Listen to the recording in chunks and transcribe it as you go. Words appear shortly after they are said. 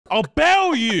I'll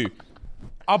bail you.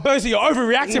 I'll bail you. You're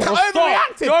overreacting.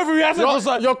 You're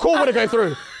overreacting. Your call wouldn't go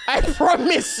through. I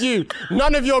promise you,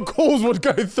 none of your calls would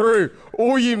go through.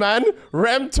 All you, man.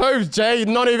 Rem, Tobes, Jay,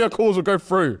 none of your calls would go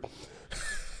through.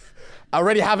 I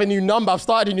already have a new number. I've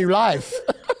started a new life.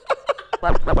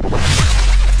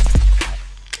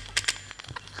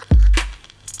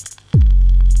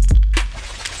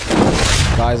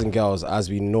 Guys and girls, as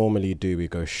we normally do, we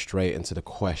go straight into the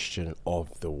question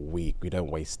of the week. We don't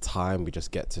waste time. We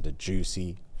just get to the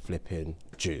juicy flipping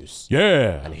juice.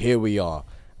 Yeah. And here we are.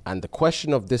 And the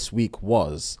question of this week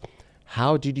was,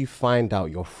 how did you find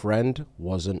out your friend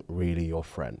wasn't really your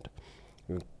friend?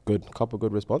 Couple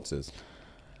good responses.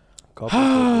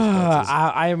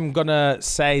 I'm gonna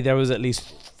say there was at least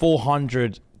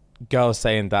 400 girls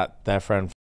saying that their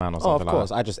friend man or something. Oh, of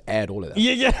course. Like that. I just aired all of them.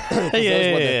 Yeah. Those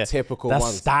were the typical That's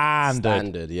ones.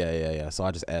 standard. Yeah. So I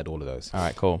just aired all of those. All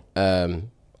right, cool.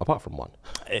 Apart from one.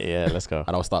 Yeah, let's go.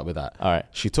 And I'll start with that. All right.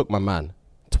 She took my man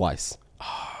twice.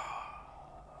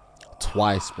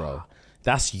 Twice, bro.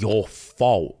 That's your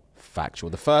fault. Factual.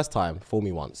 The first time, fool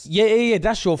me once. Yeah.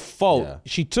 That's your fault. Yeah.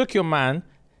 She took your man,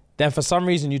 then for some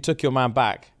reason you took your man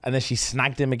back, and then she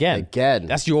snagged him again.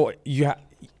 That's your... Yeah.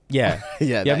 Yeah,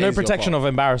 you have no protection of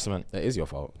embarrassment. That is your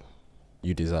fault.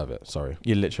 You deserve it. Sorry.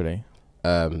 You literally.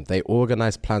 They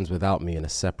organized plans without me in a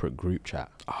separate group chat.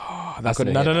 Oh, that's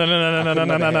no.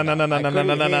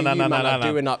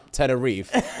 Doing up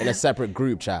Tenerife in a separate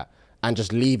group chat and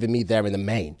just leaving me there in the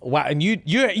main. Wow, and you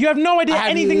have no idea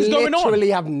anything's going on. I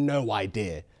literally have no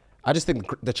idea. I just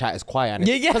think the chat is quiet.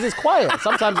 Yeah. Because it's quiet.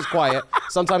 Sometimes it's quiet.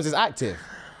 Sometimes it's active.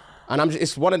 And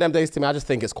it's one of them days to me, I just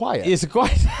think it's quiet. It's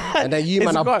quiet. And then you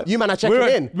man are checking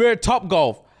in. We're at Top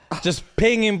Golf, just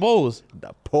pinging balls.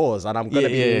 Pause, and I'm going to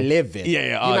be livid.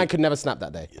 Yeah. You man could never snap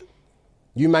that day.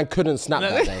 You man couldn't snap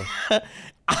that day.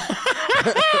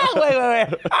 Wait.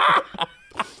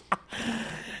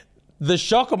 The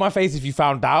shock on my face if you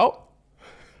found out.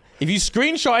 If you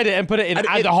screenshotted it and put it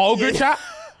in the whole group chat,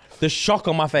 the shock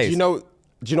on my face. Do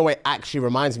you know what it actually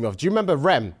reminds me of? Do you remember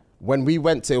Rem? When we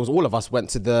went to, it was all of us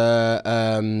went to the,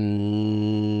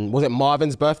 was it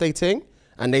Marvin's birthday thing?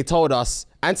 And they told us,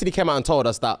 Anthony came out and told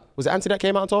us that, was it Anthony that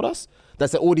came out and told us?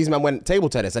 That said all these men went table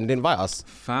tennis and didn't invite us.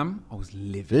 Fam, I was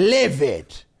livid.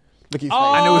 Livid. Look at his face.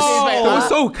 And it was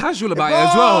so casual about it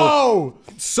as well.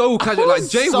 So casual. Like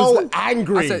Jay was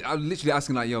angry. I was literally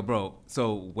asking like, yo, bro,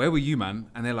 so where were you, man?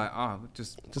 And they're like,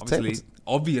 just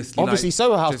obviously. Like,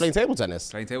 so house playing table tennis.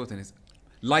 Playing table tennis.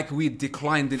 Like we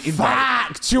declined an invite.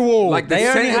 Factual. Like they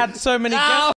only had so many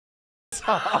guests.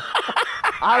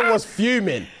 I was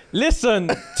fuming.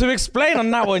 Listen, to explain on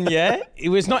that one, it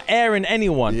was not airing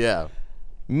anyone. Yeah.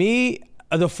 Me,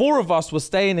 the four of us were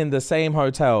staying in the same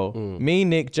hotel. Me,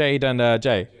 Nick, Jade, and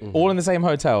Jay. All in the same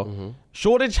hotel.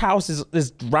 Shoreditch House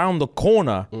is round the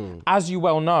corner, as you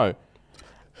well know.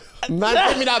 Man,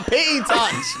 give me that pity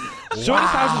touch. Shoreditch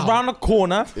House is round the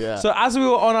corner. Yeah. So as we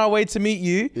were on our way to meet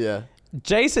you,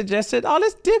 Jay suggested,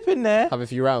 let's dip in there. Have a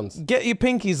few rounds. Get your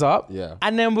pinkies up. Yeah.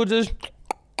 And then we'll just,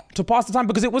 to pass the time,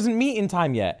 because it wasn't meeting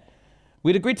time yet.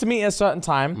 We'd agreed to meet at a certain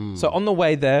time. So on the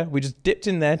way there, we just dipped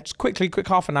in there, just quick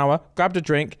half an hour, grabbed a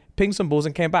drink, pinged some balls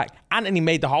and came back. Anthony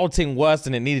made the whole thing worse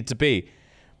than it needed to be.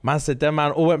 Man said, them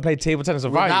man all went and played table tennis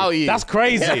without you. That's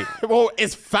crazy. Yeah. Well,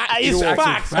 it's facts. It's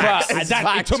facts,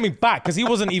 but it took me back because he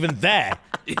wasn't even there.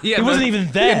 He wasn't even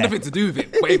there. He had nothing to do with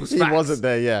it, but it was facts. He wasn't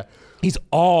there, yeah. He's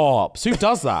ops. Who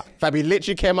does that? Fab, he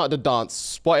literally came out the dance,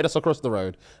 spotted us across the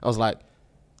road. I was like,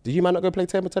 did you man not go play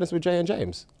table tennis with Jay and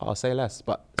James? Oh, say less.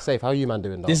 But safe, how are you man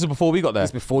doing though? This is before we got there. This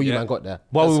is before you man got there.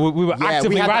 Well, we were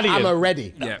actively rallying. We had the ammo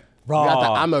ready. Yeah. We had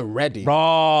the ammo ready.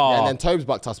 Raw. Yeah, and then Tobes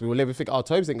bucked us. We were living, think,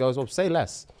 Tobes didn't go, well, say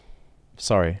less.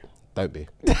 Sorry. Don't be.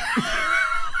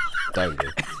 Don't be.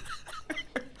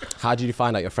 How did you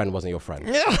find out your friend wasn't your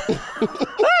friend?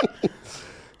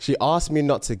 She asked me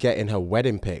not to get in her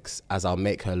wedding pics as I'll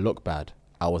make her look bad.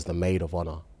 I was the maid of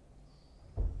honor.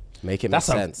 Make it make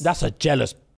sense. That's a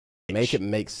jealous bitch. Make it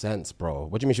make sense, bro.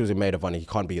 What do you mean she was a maid of honor? You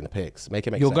can't be in the pics. Make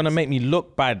it make sense. You're going to make me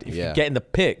look bad if you get in the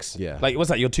pics. Yeah. Like,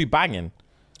 what's that? You're too banging.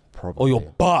 Probably. Or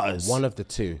you're butters. One of the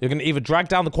two. You're going to either drag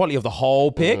down the quality of the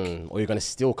whole pic. Or you're going to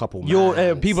steal a couple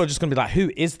people are just going to be like,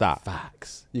 who is that?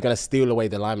 Facts. You're going to steal away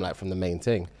the limelight from the main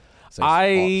thing. So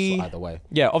it's either way.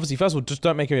 Yeah, obviously, first of all, just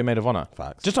don't make him a maid of honor.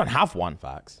 Facts. Just don't have one.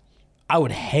 Facts. I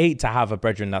would hate to have a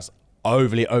brethren that's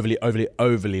overly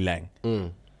leng.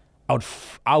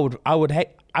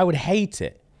 I would hate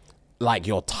it. Like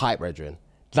your type brethren.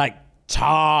 Like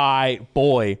tight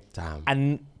boy. Damn.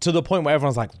 And to the point where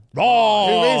everyone's like, oh,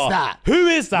 who is that? Who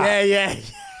is that? Yeah.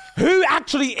 Who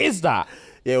actually is that?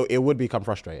 It would become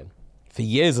frustrating. for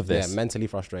years of this. Yeah, mentally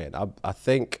frustrated. I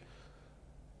think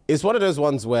it's one of those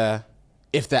ones where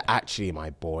if they're actually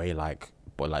my boy, like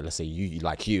let's say you,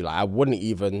 I wouldn't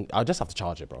even. I'll just have to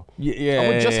charge it, bro. Yeah, I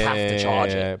would just have to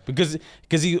charge it because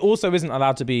he also isn't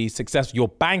allowed to be successful. You're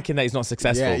banking that he's not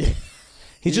successful. Yeah, yeah.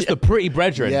 He's just a pretty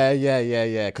brethren.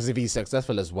 Yeah. Because if he's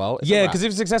successful as well, yeah, because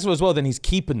if he's successful as well, then he's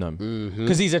keeping them.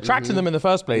 Because he's attracting them in the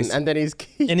first place, and then he's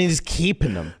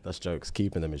keeping them. That's jokes.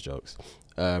 Keeping them is jokes.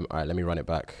 All right, let me run it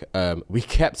back. We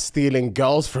kept stealing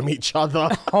girls from each other.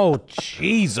 Oh,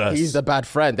 Jesus. He's the bad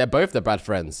friend. They're both the bad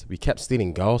friends. We kept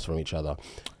stealing girls from each other.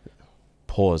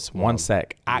 Pause. One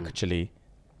sec. Actually,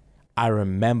 I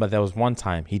remember there was one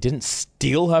time he didn't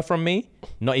steal her from me.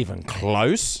 Not even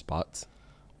close. But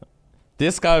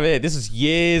this guy over here, this is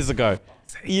years ago.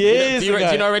 Years ago.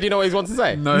 Do you already know what he wants to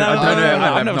say? No, No, I don't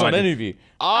know. I've never done any of you.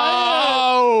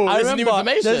 Oh, I this is new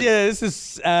information. This is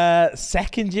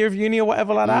second year of uni or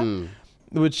whatever like that.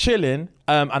 We were chilling,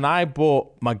 and I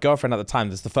brought my girlfriend at the time.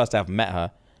 This is the first day I've met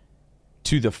her.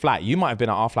 To the flat. You might have been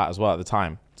at our flat as well at the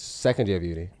time. Second year of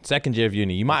uni. Second year of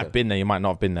uni. You might have been there. You might not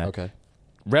have been there. Okay.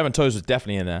 Rem and Toes was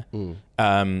definitely in there.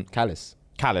 Callus.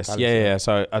 Yeah.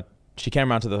 So she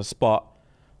came around to the spot.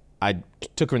 I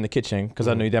took her in the kitchen because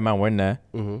I knew their man were in there.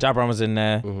 Jabran was in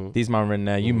there. These men were in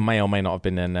there. You may or may not have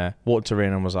been in there. Walked her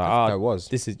in and was like, I was.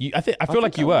 This is you. I feel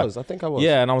like you were. I think I was.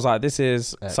 Yeah, and I was like, this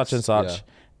is X, such and such.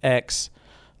 X.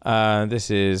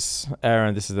 This is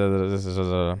Aaron. This is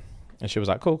and she was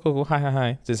like, cool.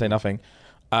 Hi. Didn't say nothing.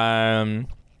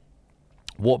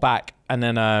 Walked back and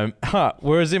then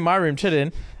we was in my room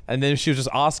chilling. And then she was just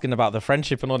asking about the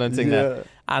friendship and all that thing there.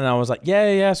 And I was like,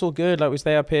 yeah, it's all good. Like we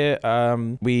stay up here.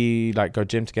 We like go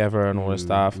gym together and all this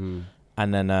stuff.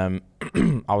 And then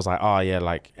I was like, oh yeah,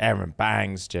 like Aaron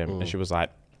bangs gym. And she was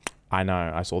like, I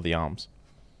know, I saw the arms.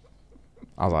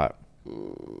 I was like,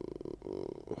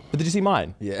 but did you see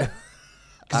mine? Yeah.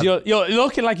 Because you're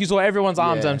looking like you saw everyone's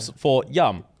arms and for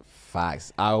yum.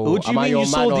 Facts. What do you mean you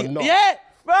saw the... Not? Yeah!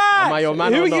 Facts. Am I your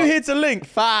man Who or are you not? here to link?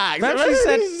 Facts. Man, she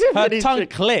said her tongue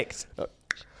clicked.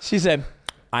 She said,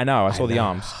 I know, I saw the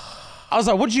arms. I was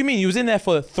like, what do you mean? You was in there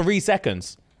for 3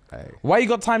 seconds. Hey. Why you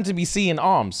got time to be seeing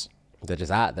arms? They're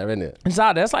just out there, innit? It's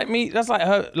out there. That's like me. That's like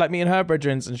her, like me and her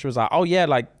brethren. And she was like, oh yeah,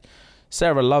 like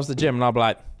Sarah loves the gym. And I'll be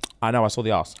like, I know, I saw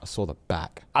the ass. I saw the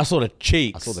back. I saw the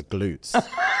cheeks. I saw the glutes.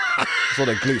 I saw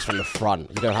the glutes from the front.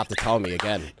 You don't have to tell me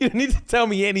again. You don't need to tell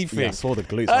me anything. Yeah, I saw the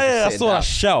glutes. Oh, yeah, I saw a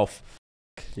shelf.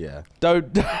 Yeah.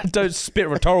 Don't spit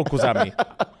rhetoricals at me.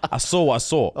 I saw what I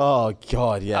saw. Oh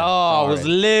God, yeah. Oh, I was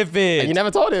livid. And you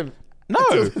never told him? No.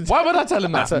 Why would I tell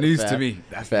him that? That's news fair. to me.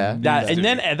 That's Fair. news That, to and me.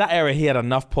 then at that era, he had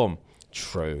enough pum.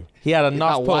 True. He had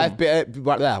enough That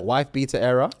pum. wife beater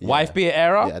era. Yeah. Wife beater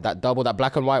era. Yeah, that double, that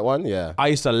black and white one. Yeah. I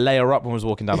used to lay her up when I was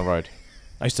walking down the road.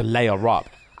 I used to lay her up.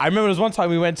 I remember there was one time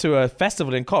we went to a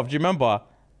festival in Cov. Do you remember?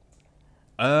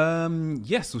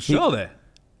 Yes, was Shell there?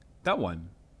 That one.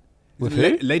 With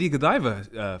who? Lady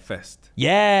Godiva Fest.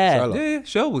 Yeah. Sherlock. Yeah,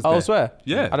 Shell was there. Oh, I swear.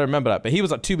 Yeah. I don't remember that. But he was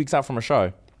like 2 weeks out from a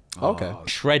show. Okay.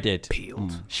 Shredded.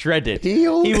 Peeled. Shredded.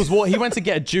 Peeled? He went to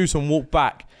get a juice and walked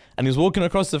back. And he was walking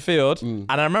across the field. And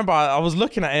I remember I was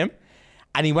looking at him.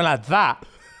 And he went like that.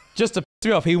 Just to piss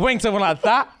me off. He winked and went like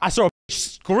that. I saw a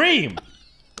scream.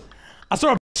 I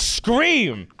saw a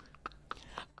scream.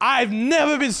 I've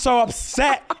never been so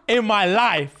upset in my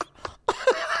life.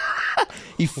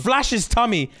 He flashed his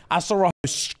tummy. I saw a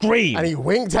scream. And he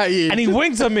winked at you. And he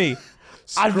winked at me.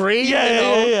 Scream.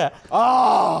 Yeah.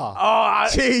 Oh,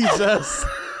 Jesus.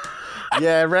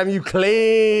 Yeah, Rem, you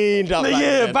cleaned up.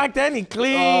 Yeah, back then he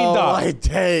cleaned up. My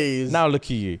days. Now look at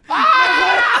you.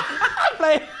 Oh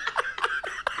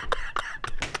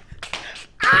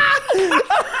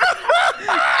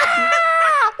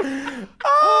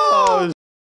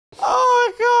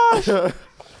my gosh.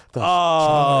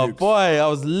 Oh boy, I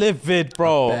was livid,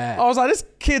 bro. bet. I was like, this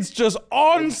kid's just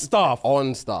on stuff.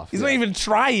 On stuff. He's yeah. not even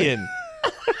trying.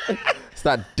 It's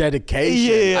that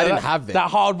dedication. Yeah, I didn't have it. That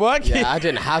hard work. Yeah, I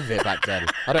didn't have it back then.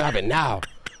 I don't have it now.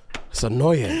 It's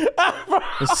annoying.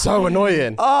 It's so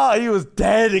annoying. Oh, he was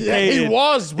dedicated. Yeah, he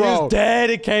was, bro. He was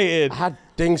dedicated. I had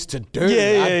things to do. Yeah, I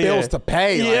yeah, had bills to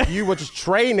pay. Yeah. Like, you were just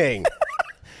training.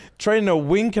 Training a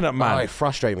winking at man. Oh, it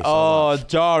frustrated me so much.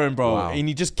 Jarring, bro. Wow. And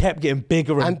he just kept getting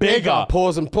bigger and, And bigger.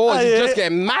 Pause and pause. Oh, You're yeah. just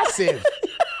getting massive.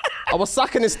 I was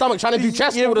sucking his stomach, trying to do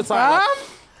chest all the time. Like, Fam?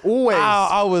 always.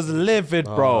 I was livid,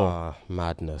 bro. Ah,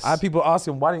 madness. I had people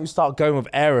asking, why don't you start going with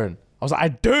Aaron? I was like, I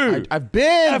do. I've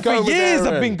been And going for with years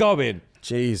Aaron. I've been going.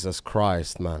 Jesus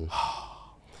Christ, man.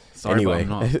 Sorry, Anyway.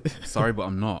 but I'm not. Sorry, but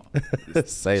I'm not.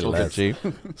 Say It's all good, less. G.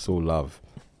 It's all love.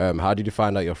 How did you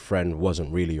find out your friend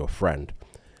wasn't really your friend?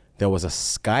 there was a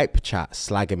Skype chat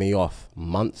slagging me off,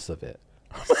 months of it.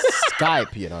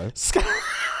 Skype, you know.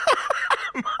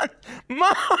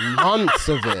 Months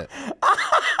of it.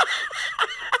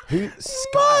 Who?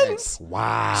 Skype.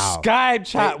 Wow. Skype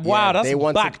chat. Wow, that's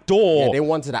back door. Yeah, they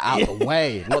wanted it out of the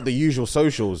way, not the usual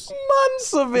socials.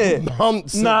 Months of it.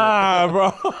 Months. Nah,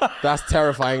 bro. That's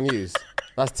terrifying news.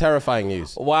 That's terrifying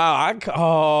news.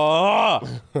 Wow.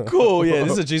 Cool. Yeah,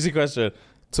 this is a juicy question.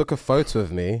 Took a photo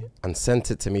of me and sent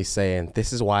it to me saying,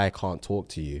 "This is why I can't talk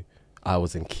to you. I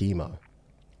was in chemo."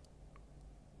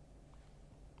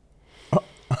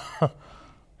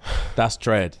 That's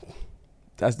dread.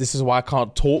 This is why I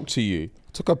can't talk to you.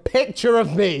 Took a picture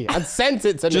of me and sent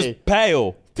it to me. Just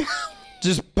pale.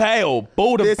 Just pale.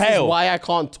 Bald and pale. This is why I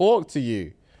can't talk to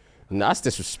you. And that's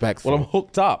disrespectful. Well, I'm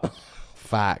hooked up.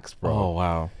 Facts, bro. Oh,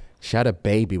 wow. She had a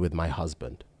baby with my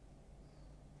husband.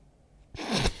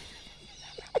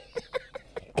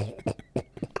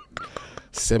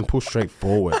 Simple,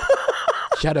 straightforward.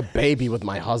 She had a baby with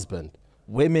my husband.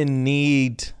 Women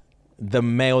need the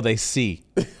male they see.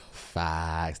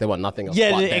 Facts. They want nothing else.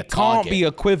 Yeah, but it their can't target. be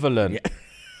equivalent. Yeah.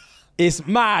 It's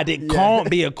mad. It can't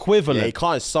be equivalent. Yeah, he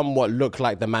can't somewhat look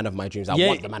like the man of my dreams. I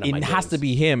want the man of my dreams. It has to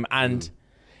be him. And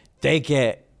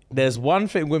there's one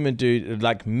thing women do,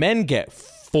 like men get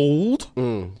fooled.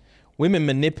 Women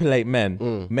manipulate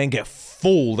men. Men get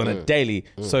fooled on a daily.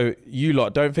 So you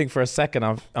lot, don't think for a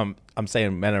second I'm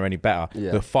saying men are any better.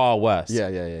 Yeah. They're far worse.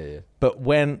 Yeah. But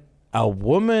when a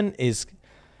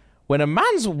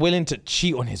man's willing to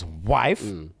cheat on his wife,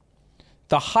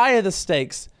 the higher the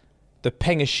stakes, the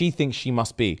penger she thinks she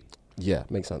must be. Yeah,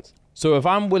 makes sense. So if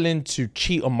I'm willing to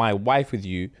cheat on my wife with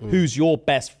you, who's your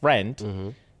best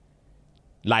friend,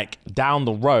 like down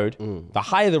the road, the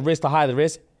higher the risk,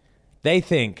 they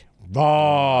think, he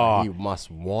must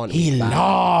want he me back.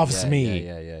 loves me.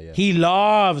 Yeah. He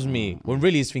loves me. When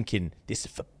really he's thinking, this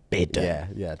is forbidden.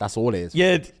 Yeah, that's all it is.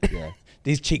 Yeah. Yeah.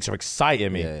 These cheeks are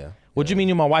exciting me. Yeah. What do you mean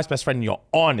you're my wife's best friend and you're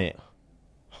on it?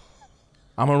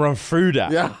 I'm gonna run through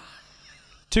that. Yeah.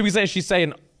 2 weeks later, she's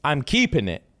saying, I'm keeping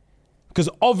it. Because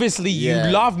obviously you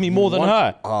love me more than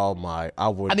her. Oh my, I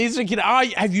would. And he's thinking,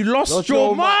 have you lost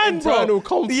your mind, bro? Internal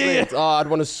conflict. Yeah. Oh, I'd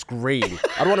want to scream.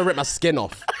 I'd want to rip my skin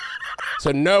off.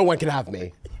 So no one can have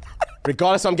me.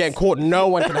 Regardless if I'm getting caught, no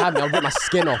one can have me. I'll rip my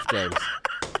skin off, James.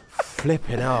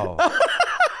 Flipping hell.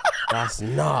 That's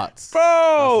nuts.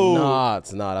 Bro. That's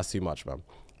nuts. No, that's too much, man.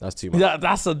 That's too much.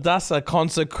 That's a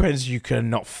consequence you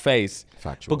cannot face.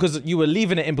 Factual. Because you were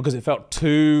leaving it in because it felt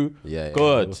too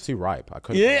good. It was too ripe. I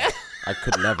couldn't. I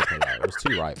could never play that. It was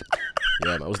too ripe.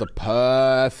 Yeah, man. It was the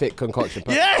perfect concoction.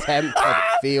 Perfect temp,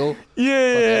 perfect feel.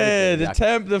 Yeah, the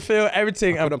temp, the feel,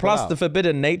 everything. And plus the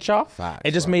forbidden nature. Facts,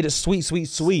 it just made it sweet, sweet,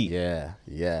 sweet.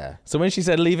 Yeah. So when she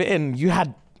said leave it in, you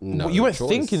weren't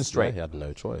thinking straight. Yeah, he had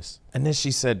no choice. And then she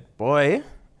said, boy,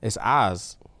 it's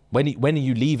ours. When are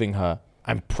you leaving her?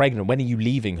 I'm pregnant. When are you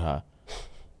leaving her?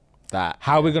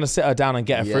 How are we going to sit her down and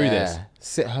get her through this?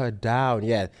 Sit her down.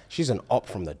 Yeah. She's an op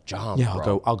from the jump. Yeah,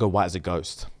 I'll go white as a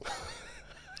ghost.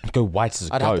 Go white as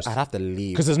a ghost. I'd have to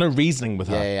leave. Because there's no reasoning with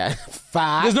her. Yeah.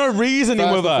 Facts. There's no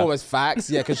reasoning with her. First facts.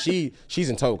 Yeah, because she's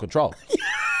in total control.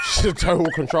 She's in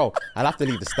total control. I'd have to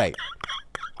leave the state.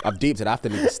 I've deeped it. I have to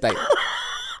leave the state.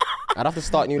 I'd have to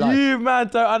start a new life. You, man,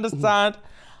 don't understand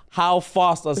how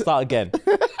fast I'll start again.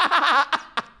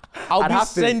 I'll be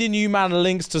sending you, man,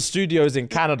 links to studios in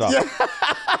Canada.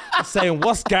 Saying,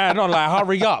 what's going on? Like,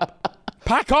 hurry up.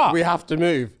 Pack up. We have to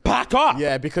move. Pack up.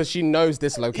 Yeah, because she knows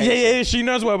this location. Yeah, she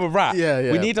knows where we're at.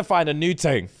 Yeah. We need to find a new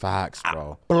thing. Facts,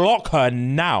 bro. Block her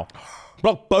now.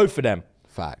 Block both of them.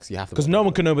 Facts. You have to. Because no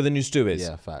one can know where the new stew is.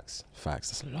 Yeah, facts.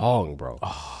 That's long, bro.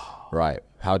 Right.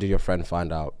 How did you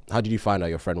find out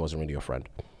your friend wasn't really your friend?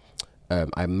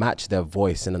 I matched their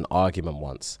voice in an argument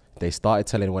once. They started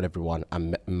telling everyone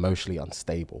I'm emotionally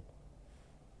unstable.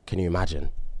 Can you imagine?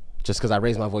 Just because I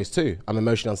raised my voice too, I'm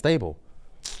emotionally unstable.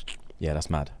 Yeah, that's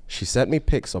mad. She sent me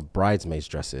pics of bridesmaids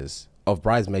dress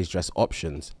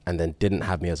options and then didn't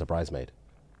have me as a bridesmaid.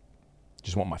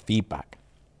 Just want my feedback.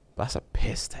 That's a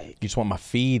piss take. You just want my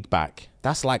feedback.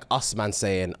 That's like us, man,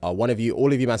 saying, all of you,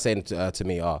 man, saying to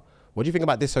me, what do you think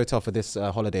about this hotel for this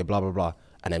holiday, blah, blah, blah.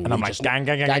 And then I'm like, gang.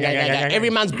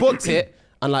 Every man's booked it.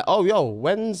 And like, oh, yo,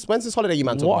 when's this holiday you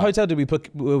man talking about? What hotel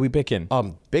were we picking?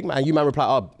 Big man, you man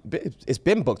replied, it's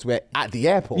been booked. We're at the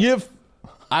airport.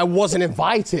 I wasn't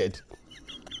invited.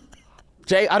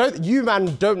 Jay, you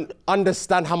man don't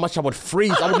understand how much I would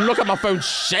freeze. I would look at my phone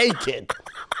shaking.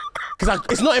 Because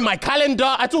it's not in my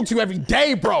calendar. I talk to you every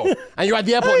day, bro. And you're at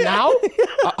the airport now?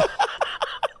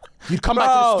 You'd come back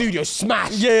to the studio,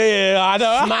 smash. Yeah, I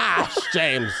know. Smash,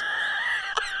 James.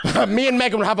 Me and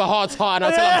Megan would have a heart-to-heart and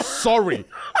I'll tell her I'm sorry.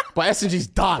 But SNG's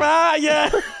done.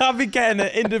 Yeah, I'll be getting an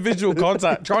individual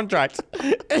contract.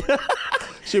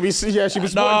 She'll be supporting Fuhad and she'll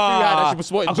be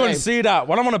supporting I couldn't James. see that.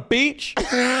 When I'm on a beach,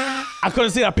 I couldn't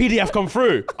see that PDF come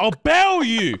through. I'll bail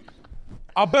you.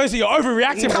 I'll bail you. You're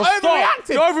overreacting. Bro. Stop.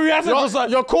 You're overreacting.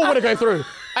 Your call wouldn't go through.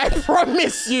 I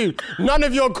promise you, none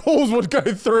of your calls would go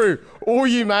through. All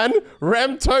you, man.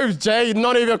 Rem, Toves, Jay,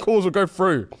 none of your calls would go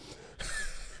through.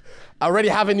 I already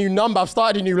have a new number. I've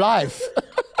started a new life.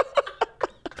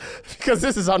 Because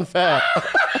this is unfair.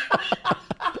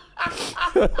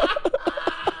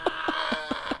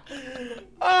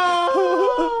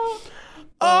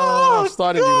 I've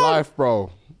started a new life,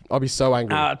 bro. I'll be so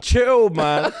angry. Chill,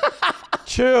 man.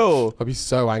 Chill. I'll be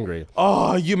so angry.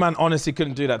 Oh, you man honestly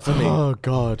couldn't do that to me. Oh,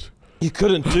 God. You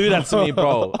couldn't do that to me,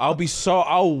 bro.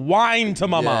 I'll whine to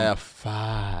my mum. Yeah,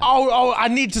 fine. I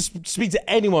need to speak to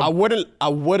anyone. I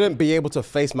wouldn't be able to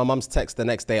face my mum's text the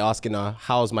next day asking her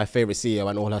how's my favorite CEO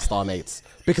and all her star mates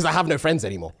because I have no friends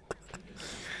anymore.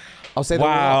 I'll say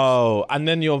wow. And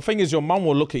then your thing is your mum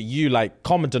will look at you like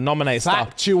common denominator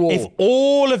Factual. stuff. If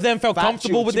all of them felt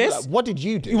comfortable with this, like, what did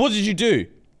you do? What did you do?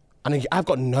 And I've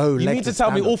got no leg You need to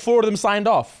tell me all 4 of them signed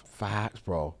off. Facts,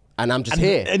 bro. And I'm just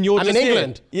here. And you're I'm just in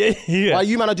England. Here. Yeah. Why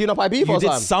you man are doing up IB for You did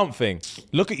time? something.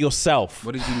 Look at yourself.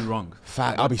 What did you do wrong?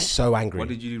 Fact, I'll be so angry. What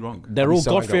did you do wrong? They're all so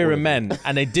angry at all God-fearing of men,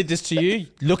 and they did this to you.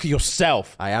 Look at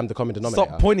yourself. I am the common denominator.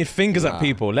 Stop pointing fingers at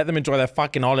people. Let them enjoy their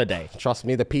fucking holiday. Trust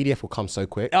me, the PDF will come so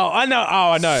quick. Oh, I know.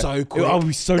 Oh, I know. So quick. I'll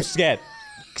be so scared.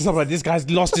 Because I'm like, this guy's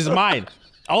lost his mind.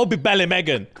 I'll be belling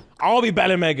Megan.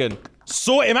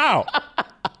 Sort him out.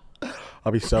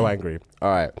 I'll be so angry. All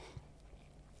right.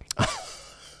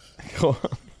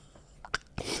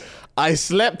 I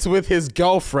slept with his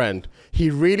girlfriend.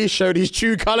 He really showed his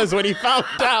true colors when he found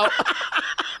out.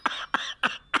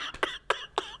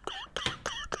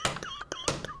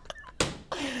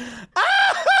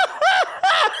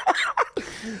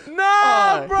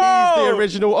 No, bro. He's the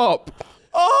original op.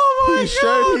 Oh my He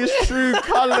showed his true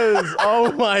colors.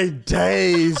 Oh my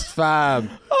days, fam.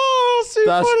 Oh, that's too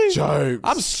That's funny. jokes.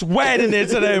 I'm sweating it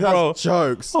today, bro. That's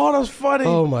jokes. Oh, that's funny.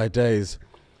 Oh my days.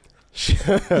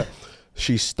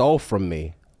 She stole from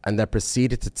me and then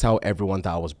proceeded to tell everyone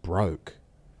that I was broke.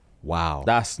 Wow.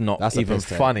 That's not a even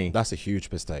mistake. funny. That's a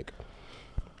huge mistake.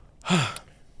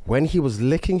 When he was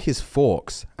licking his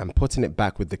forks and putting it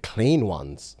back with the clean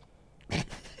ones,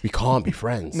 we can't be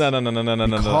friends. No.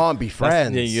 Can't be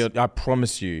friends. I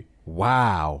promise you.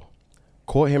 Wow.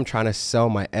 Caught him trying to sell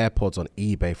my AirPods on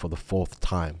eBay for the 4th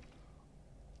time.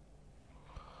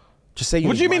 Just say you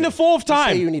What need do you mean money. the 4th Just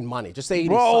time? say you need money. Just say you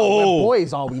need Bro. something. We're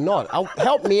boys, are we not?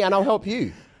 Help me and I'll help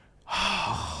you.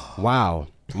 Wow.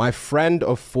 My friend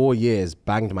of 4 years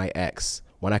banged my ex.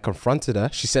 When I confronted her,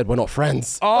 she said, we're not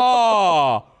friends.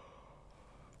 Oh.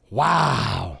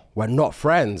 Wow. We're not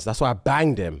friends. That's why I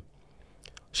banged him.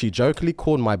 She jokingly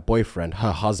called my boyfriend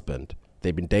her husband.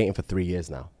 They've been dating for 3 years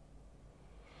now.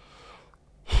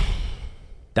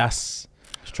 That's...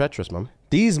 It's treacherous, man.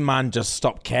 These man just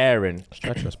stopped caring. It's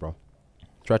treacherous, bro.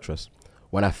 Treacherous.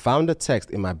 When I found a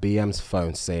text in my BM's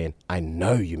phone saying, I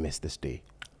know you missed this D.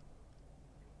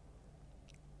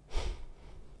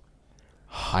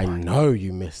 I know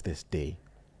you missed this D.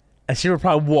 And she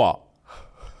replied, what?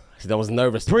 There was no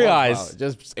response. Pre-eyes.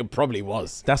 It probably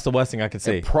was. That's the worst thing I could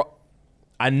see.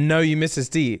 I know you Mrs.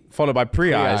 D, folled by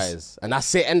pre-eyes. And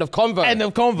that's it. End of convo. End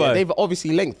of convo. Yeah, they've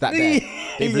obviously linked that day.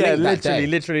 They've linked that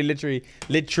day.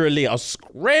 literally. I'll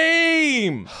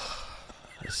scream.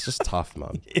 It's just tough,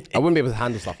 man. I wouldn't be able to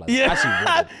handle stuff like that. Yeah. I actually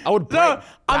wouldn't. I would break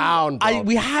down, bro.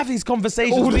 We have these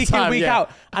conversations All the week time, in, week yeah.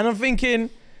 out. And I'm thinking,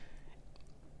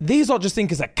 these are just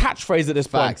think it's a catchphrase at this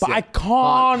point. Facts, But yeah. I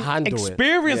can't handle it.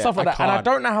 experience Yeah, stuff like I that. And I can't.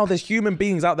 don't know how there's human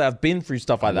beings out there have been through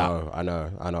stuff like that. I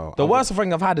know. The worst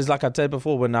thing I've had is, like I said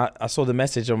before, when I saw the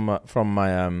message from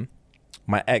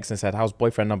my ex and said, how's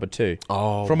boyfriend number 2?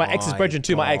 Oh, from my ex's brethren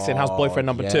to my ex saying, how's boyfriend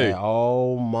number 2?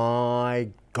 Oh my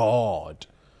God.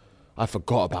 I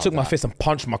forgot about that. I took my fist and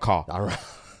punched my car. I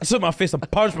took my fist and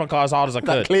punched my car as hard as I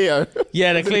could. Clio.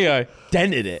 Yeah, the Clio.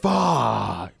 Dented it.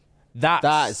 Fuck.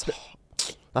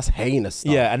 That's heinous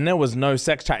stuff. Yeah, and there was no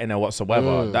sex chat in there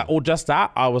whatsoever.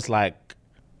 I was like,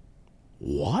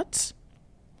 what?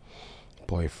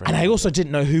 Boyfriend. And I also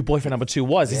didn't know who boyfriend number 2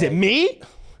 was. Is it me?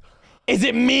 Is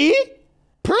it me?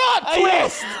 Plot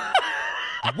twist.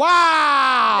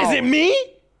 Wow. Is it me?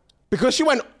 Because she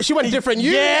went different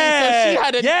unis, so she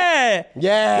had a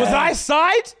Yeah. Was I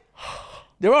side?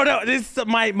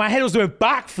 My head was doing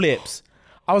backflips.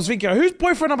 I was thinking, who's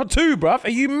boyfriend number 2, bruv? Are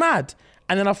you mad?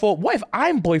 And then I thought, what if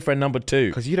I'm boyfriend number 2?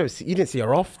 Because you didn't see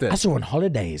her often. I saw her on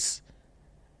holidays.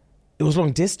 It was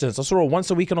long distance. I saw her once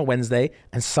a week on a Wednesday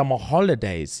and summer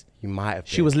holidays. You might have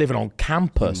been. She was living on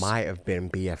campus. You might have been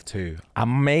BF2. I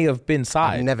may have been I've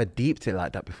side. never deeped it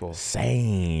like that before.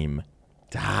 Same.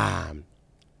 Damn.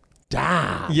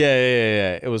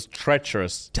 Yeah. It was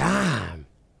treacherous. Damn.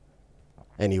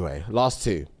 Anyway, last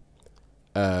two.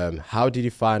 How did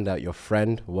you find out your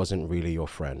friend wasn't really your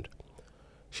friend?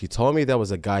 She told me there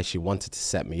was a guy she wanted to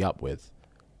set me up with.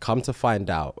 Come to find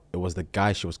out, it was the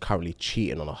guy she was currently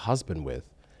cheating on her husband with,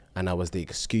 and I was the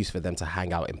excuse for them to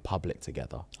hang out in public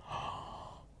together.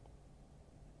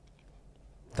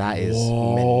 That is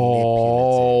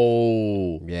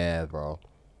manipulative. Yeah, bro.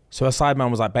 So her side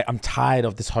man was like, babe, I'm tired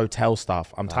of this hotel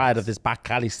stuff. I'm tired of this back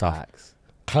alley stuff. Facts.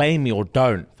 Claim me or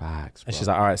don't. Facts, bro. And she's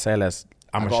like, all right, say less.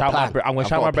 I'm I've gonna got a shout plan. my I've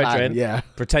shout got my a plan, brethren. yeah.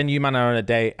 Pretend you man are on a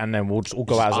date, and then we'll just all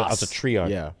go out as a trio.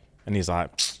 Yeah. And he's like,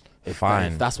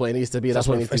 fine. If that's what it needs to be, that's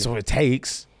what it needs that's to be. what it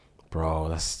takes. Bro,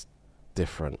 that's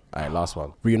different. All right, last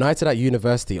one. Reunited at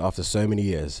university after so many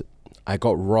years, I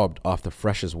got robbed after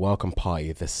freshers' welcome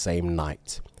party the same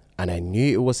night. And I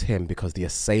knew it was him because the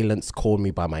assailants called me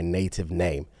by my native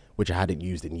name, which I hadn't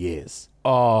used in years.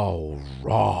 Oh,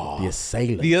 raw. The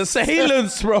assailants. The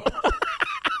assailants, bro.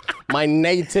 My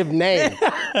native name.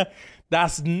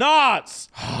 That's nuts.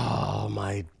 Oh,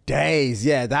 my days.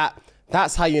 Yeah,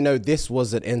 that's how you know this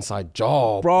was an inside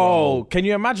job, Bro, can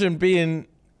you imagine being...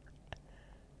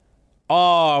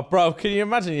 Oh, bro, can you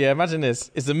imagine? Yeah, imagine this.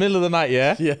 It's the middle of the night,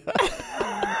 yeah? Yeah.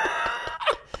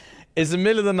 It's the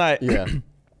middle of the night. Yeah.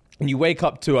 And you wake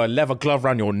up to a leather glove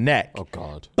around your neck. Oh,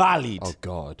 God. Ballied. Oh,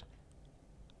 God.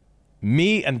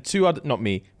 Me and two other... Not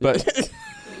me, but...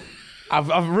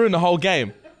 I've ruined the whole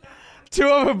game. Two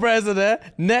other bros are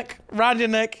there. Neck, round your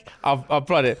neck. I've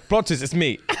plot it. Plot twist, it's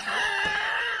me.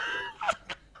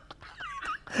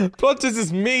 Plot twist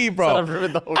is me, bro. I've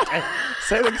ruined the whole game.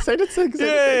 Say the thing.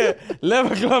 Yeah.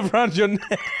 Leather glove around your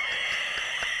neck.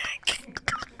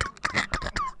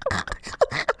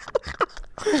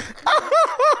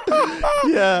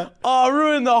 Yeah. Oh, I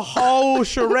ruined the whole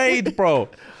charade, bro.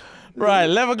 Right,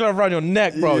 leather glove around your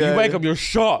neck, bro. Yeah, you wake up, you're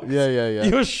shocked. Yeah.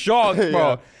 You're shocked, bro.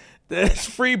 Yeah. There's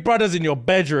 3 brothers in your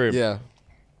bedroom. Yeah.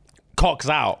 Cocks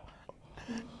out.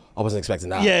 I wasn't expecting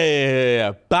that.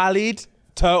 Yeah. Ballied,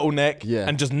 turtleneck, Yeah.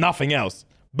 and just nothing else.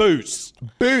 Boots,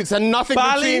 Boots and nothing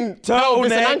Ballet, between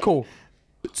pelvis and turtleneck. ankle.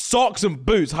 socks and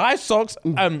boots, high socks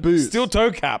and Boots. steel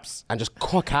toe caps. And just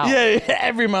cock out. Yeah,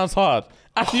 every man's hard.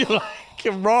 And you're like,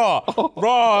 raw.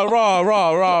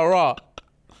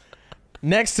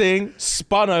 Next thing,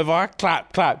 spun over,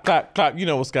 clap. You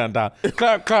know what's going down.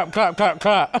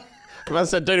 Clap. Man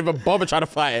said, don't even bother trying to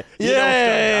fight it. You know what's going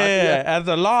Yeah. down. And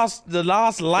the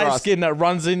last light Thrust. skin that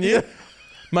runs in you,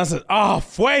 man said,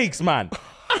 fuegs, man.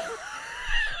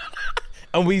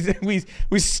 And we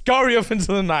scurry off into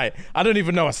the night. I don't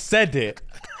even know I said it.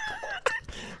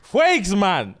 Fuegs,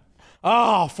 man.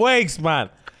 Fuegs, man.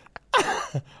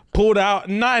 Pulled out,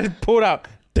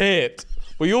 dipped.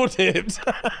 We all dipped.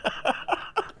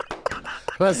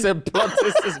 Man said, plot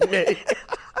twist is me.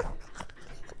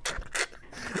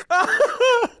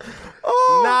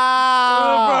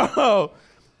 Nah. Bro.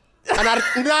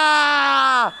 And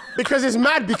nah. Because it's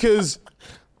mad because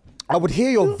I would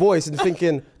hear your voice and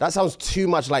thinking, that sounds too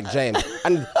much like James.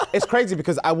 And it's crazy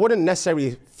because I wouldn't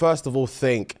necessarily, first of all,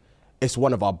 think it's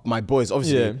one of my boys.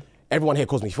 Obviously, Yeah. everyone here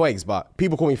calls me Fuegs, but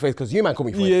people call me Fuegs because you man call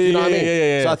me Fuegs. Yeah, you know what I mean?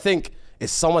 yeah. So I think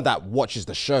it's someone that watches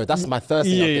the show. That's my first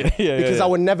thing. I think. Yeah, because yeah. I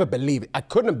would never believe it. I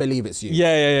couldn't believe it's you.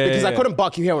 Yeah. Because I couldn't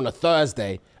buck you here on a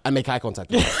Thursday and make eye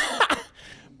contact with you.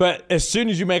 But as soon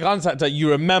as you make contact, you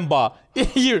remember.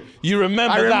 you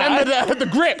remember I that. remember the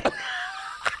grip.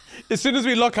 As soon as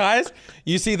we lock eyes,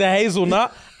 you see the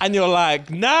hazelnut, and you're like,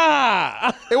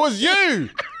 nah. It was you.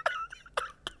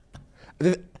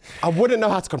 I wouldn't know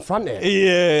how to confront it.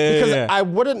 Yeah. Because I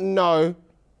wouldn't know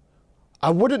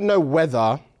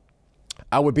whether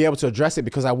I would be able to address it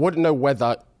because I wouldn't know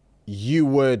whether you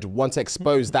would want to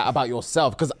expose that about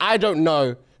yourself because I don't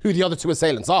know who the other two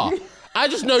assailants are. I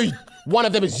just know one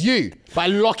of them is you by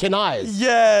locking eyes.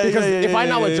 Yeah. Because yeah, if I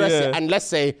now address yeah. it and let's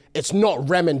say it's not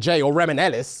Rem and Jay or Rem and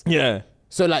Ellis, Yeah.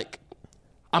 so like,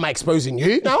 am I exposing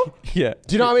you now? Yeah.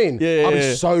 Do you know what I mean? Yeah. I'll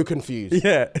be so confused.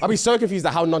 Yeah. I'll be so confused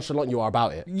at how nonchalant you are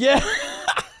about it. Yeah.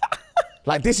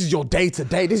 Like, this is your day to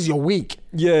day. This is your week.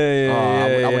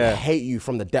 Yeah. I would hate you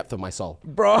from the depth of my soul.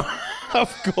 Bro,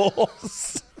 of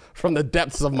course. From the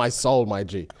depths of my soul, my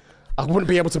G. I wouldn't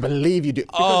be able to believe you do.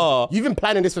 Because you've been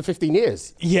planning this for 15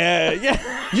 years. Yeah.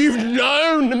 You've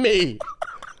known me.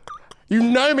 You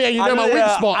know me and you know my weak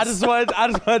spots. I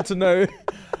just wanted to know.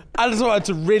 I just wanted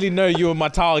to really know you were my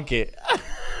target.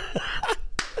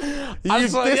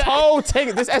 This whole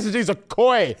thing, this SG is a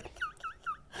coy.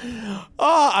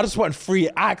 Oh, I just want free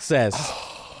access.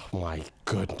 My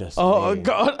goodness. Oh, me.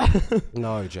 God.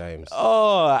 No, James.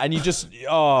 Oh, and you just,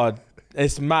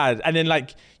 it's mad. And then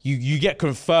like you get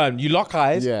confirmed. You lock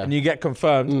eyes and you get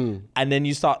confirmed. And then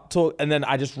you start talk. And then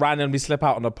I just randomly slip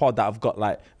out on a pod that I've got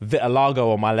like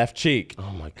vitiligo on my left cheek.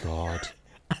 Oh my God.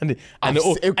 And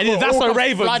that's so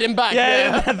Raven. Flooding back.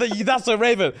 Yeah, that's so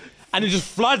Raven. And it just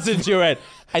floods into your head.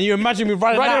 And you imagine me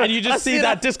running out and you just see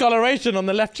that discoloration on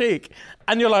the left cheek.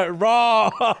 And you're like, raw.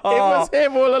 It was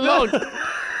him all along.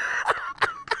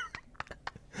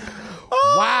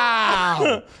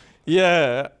 Wow.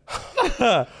 Yeah.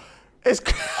 It's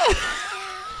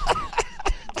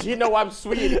Do you know I'm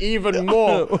sweating even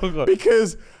more?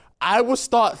 Because I will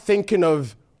start thinking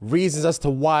of reasons as to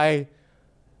why,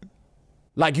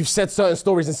 like, you've said certain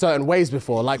stories in certain ways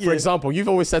before. Like, for example, you've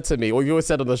always said to me, or you always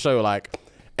said on the show, like,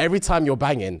 every time you're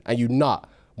banging and you nut,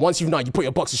 once you've nut, you put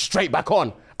your boxes straight back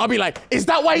on. I'll be like, is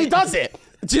that why he does it?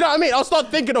 Do you know what I mean? I'll start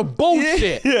thinking of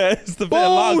bullshit. Yeah, it's the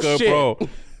vitiligo, bro.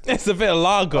 It's a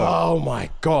vitiligo. Oh my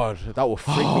God, that will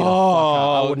freak me the fuck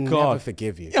out. I would never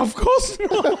forgive you. Of course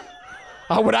not.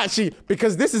 I would actually,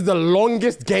 because this is the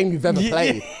longest game you've ever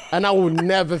played, and I will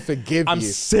never forgive you. I'm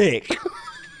sick.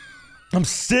 I'm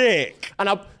sick. And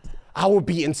I will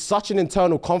be in such an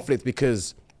internal conflict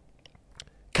because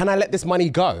can I let this money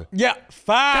go? Yeah,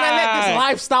 fine. Can I let this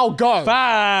lifestyle go?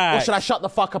 Fine. Or should I shut the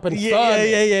fuck up and burn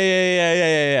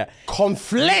Yeah.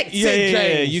 Conflict, Yeah.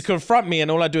 James. You confront me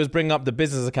and all I do is bring up the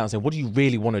business account and say, what do you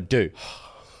really want to do?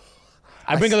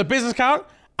 I bring up the business account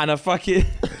and a fucking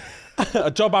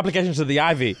a job application to the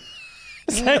Ivy.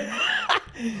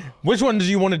 Which one do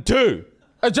you want to do?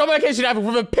 A job application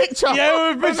with a picture.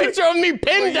 Yeah, with a picture of me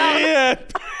pinned down. Yeah.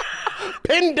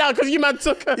 Pinned down because you man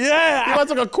took a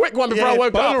a quick one before I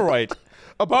woke Polaroid. up.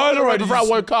 A Polaroid before I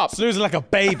woke up. Snoozing like a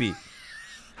baby.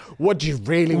 What do you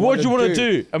really want What to do do? you want to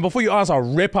do? And before you answer, I'll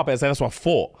rip up it and say, that's what I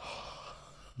thought.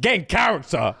 Get in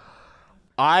character.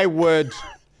 I would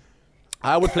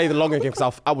play the longer game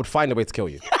because I would find a way to kill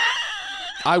you.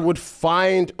 I would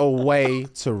find a way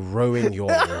to ruin your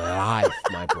life,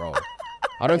 my bro.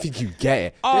 I don't think you get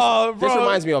it. This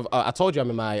reminds me of, I told you I'm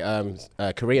in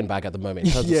my Korean bag at the moment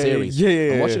in terms of series.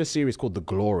 I'm watching a series called The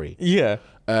Glory. Yeah.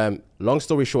 Long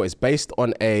story short, it's based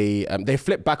on they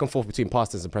flip back and forth between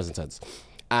past tense and present tense.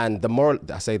 And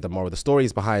the story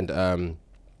is behind a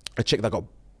chick that got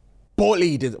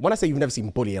bullied. When I say you've never seen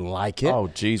bullying like it. Oh,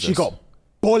 Jesus. She got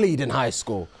bullied in high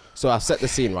school. So I've set the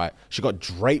scene, right? She got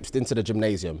draped into the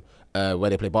gymnasium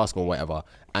where they play basketball or whatever.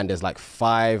 And there's like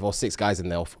 5 or 6 guys in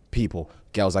there, people,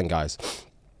 girls and guys.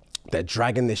 They're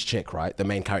dragging this chick, right? The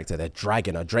main character, they're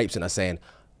dragging her, drapes in her, saying,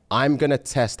 I'm gonna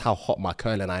test how hot my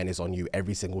curling iron is on you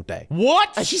every single day.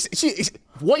 What? And she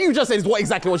what you just said is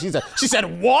exactly what she said. She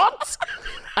said, what?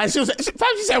 And she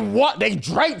said, what? They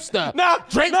draped her.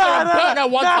 Draped her and burnt her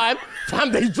one time.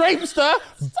 Fam, they draped her,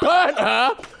 burnt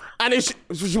her. And she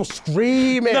was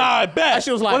screaming. Nah, I bet. And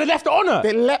she was like, well, they left it on her.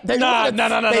 They left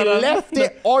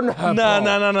it on her. No.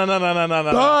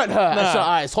 Burnt her. And she said, all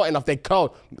right, it's hot enough. They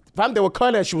curled. Fam, they were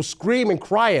curling her. She was screaming,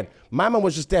 crying. My man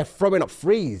was just there throwing up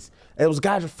freeze. There was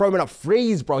guys just throwing up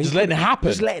freeze, bro. Just letting it happen.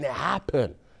 Just letting it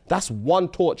happen. That's one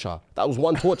torture. That was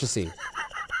one torture scene.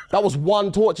 That was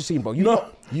one torture scene, bro.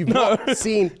 You've not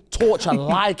seen torture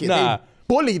like it. Nah. They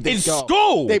bullied this girl. In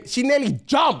school? She nearly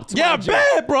jumped. Yeah, I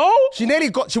bet, bro. She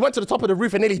went to the top of the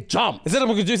roof and nearly jumped. Instead of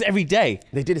we could do this every day.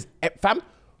 They did this, fam.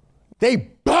 They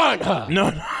burnt her.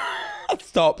 No.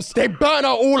 Stop. They burnt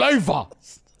her all over.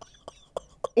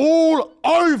 All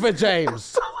over,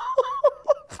 James.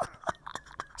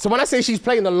 So when I say she's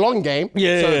playing the long game,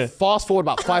 fast forward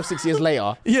about 5-6 years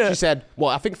later, she said,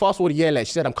 well, I think fast forward a year later,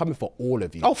 she said, I'm coming for all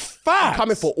of you. Oh, facts. I'm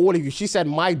coming for all of you. She said,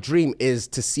 my dream is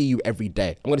to see you every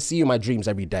day. I'm going to see you in my dreams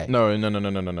every day. No.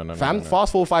 Fam,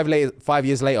 fast forward 5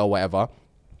 years later or whatever,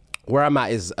 where I'm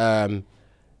at is the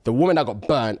woman that got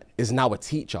burnt is now a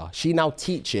teacher. She now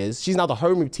teaches, she's now the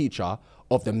homeroom teacher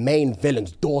of the main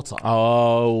villain's daughter.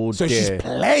 Oh, so dear. she's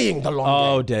playing the long game.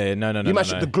 Oh, dear. No.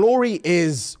 The Glory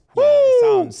is...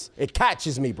 It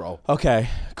catches me, bro. Okay,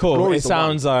 cool. Glory's It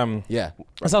sounds it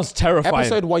sounds terrifying.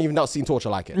 Episode 1, you've not seen torture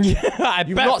like it. Yeah,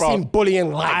 You've not seen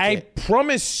bullying like I it.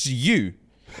 promise you,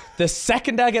 the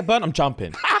second I get burnt, I'm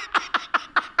jumping.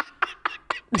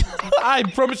 I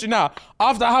promise you now.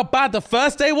 After how bad the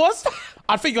first day was,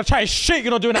 I think you're trying shit.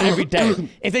 You're not doing that every day.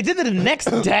 If they did it the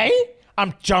next day,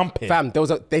 I'm jumping. Fam,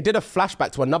 they did a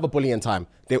flashback to another bullying time.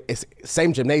 It's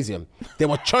same gymnasium. They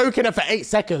were choking her for 8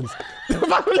 seconds.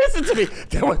 Listen to me.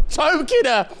 They were choking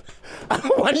her.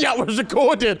 When Yat was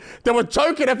recording, they were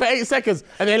choking her for 8 seconds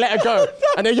and they let her go.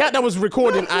 And then Yat that was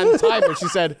recording and timing, she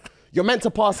said, You're meant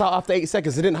to pass out after 8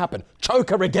 seconds. It didn't happen. Choke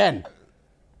her again.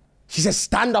 She said,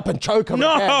 stand up and choke her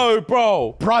again. No,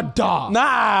 bro. Brother.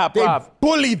 Nah, They bruv.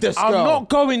 bullied this girl. I'm not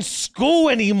going to school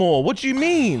anymore. What do you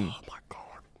mean? Oh, my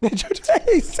God. They choked her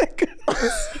 8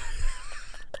 seconds.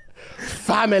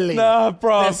 Family. Nah,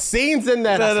 bro. There's scenes in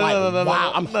there that's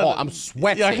wow, I'm hot. I'm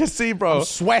sweating. Yeah, I can see, bro. I'm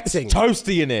sweating. It's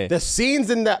toasty in here. The scenes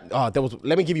in that,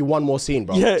 let me give you one more scene,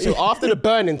 bro. Yeah, so yeah. after the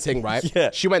burning thing, right? Yeah.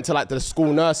 She went to like the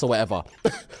school nurse or whatever.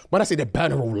 When I say they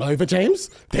burn her all over, James,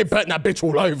 they burnt that bitch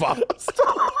all over.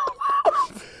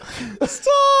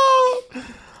 Stop.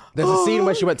 There's a scene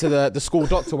where she went to the school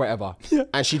doctor or whatever,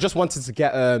 and she just wanted to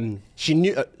get,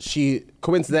 she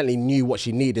coincidentally knew what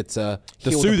she needed to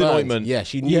heal soothing the burns. ointment. Yeah,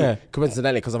 she knew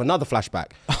coincidentally because of another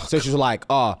flashback. So she was like,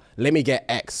 let me get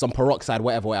X, some peroxide,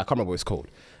 whatever, I can't remember what it's called.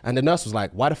 And the nurse was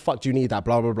like, why the fuck do you need that,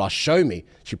 blah, blah, blah, show me.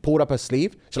 She pulled up her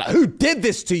sleeve. She's like, who did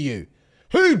this to you?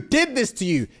 Who did this to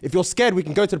you? If you're scared, we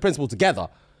can go to the principal together.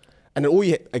 And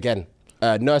then again,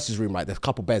 nurse's room, right? There's a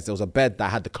couple beds. There was a bed that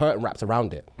had the curtain wrapped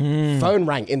around it. Phone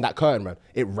rang in that curtain room.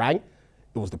 It rang.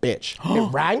 It was the bitch.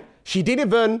 It rang. She didn't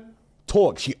even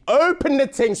talk. She opened the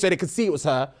thing so they could see it was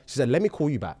her. She said, let me call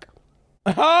you back. She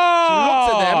looked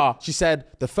at them. She said,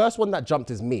 the first one that jumped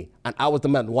is me. And I was the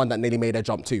one that nearly made her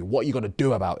jump too. What are you going to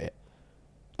do about it?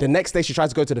 The next day she tried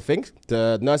to go to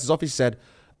the nurse's office. She said,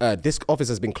 this office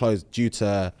has been closed due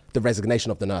to the resignation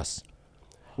of the nurse.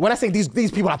 When I say these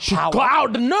people have power. Got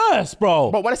out the nurse,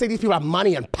 bro. But when I say these people have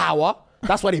money and power,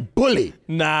 that's why they bully.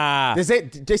 Nah. They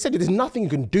said there's nothing you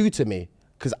can do to me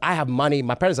because I have money.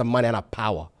 My parents have money and I have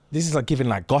power. This is like giving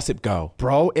like Gossip Girl.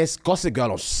 Bro, it's Gossip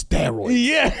Girl on steroids.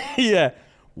 Yeah, yeah.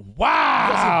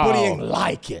 Wow. Gossip bullying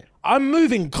like it. I'm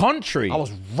moving country. I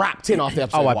was wrapped in after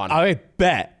episode 1. I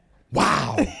bet.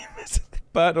 Wow.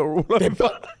 Burn her all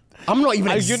over. I'm not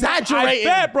even exaggerating.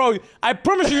 I bet, bro. I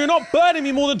promise you, you're not burning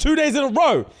me more than 2 days in a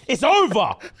row. It's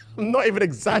over. I'm not even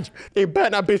exaggerating. They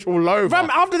burnt that bitch all over. Fam,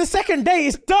 after the second day,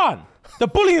 it's done. The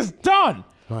bullying's done.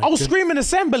 I'll scream in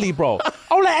assembly, bro.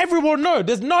 I'll let everyone know.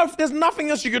 There's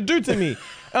nothing else you can do to me.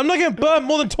 I'm not getting burned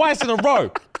more than twice in a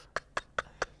row.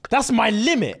 That's my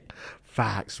limit.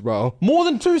 Facts, bro. More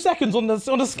than 2 seconds on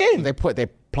the skin. They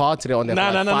planted it on there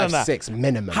for like 5-6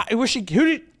 minimum.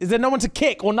 Is there no one to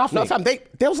kick or nothing? No, fam,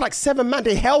 there was like 7 men.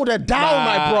 They held her down,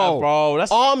 my bro. Bro,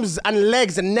 that's arms and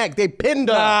legs and neck. They pinned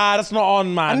her. Nah, that's not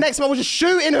on, man. And next man was just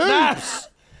shooting hoops. Nah.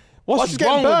 What's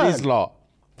wrong with these lot?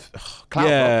 Clout,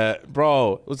 yeah,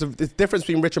 bro. There's the difference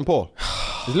between rich and poor.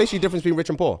 There's literally a difference between rich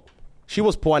and poor. She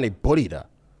was poor and they bullied her.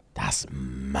 That's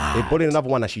mad. They bullied another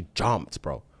one and she jumped,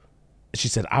 bro. She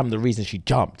said, I'm the reason she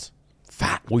jumped.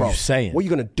 Fact, What bro. are you saying? What are you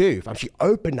going to do? Fam, she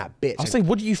opened that bitch. I was saying,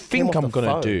 what do you think I'm going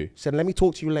to do? She said, let me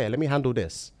talk to you later. Let me handle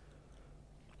this.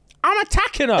 I'm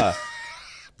attacking her.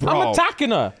 I'm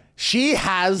attacking her. She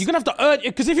has... You're going to have to earn...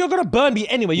 Because if you're going to burn me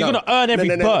anyway, you're going to earn every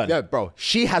burn. No, bro.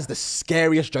 She has the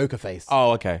scariest Joker face.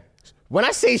 Oh, okay. When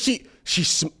I say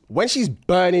when she's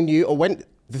burning you or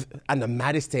and the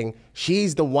maddest thing,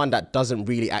 she's the one that doesn't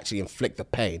really actually inflict the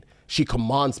pain. She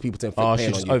commands people to inflict pain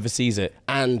she just on you. oversees it.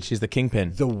 And she's the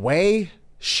kingpin. The way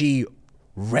she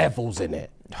revels in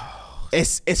it,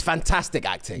 it's fantastic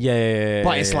acting. Yeah.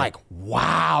 But it's like,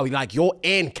 wow, like you're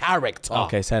in character.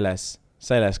 Okay, say less.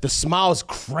 Say less. The smile's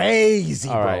crazy,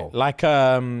 All bro. right. Like,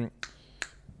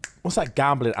 what's that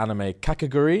gambling anime?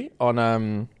 Kakaguri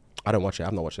on... I don't watch it.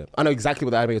 I've not watched it. I know exactly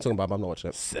what the anime you're talking about, but I'm not watching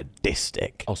it.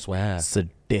 Sadistic. I'll swear.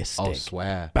 Sadistic. I'll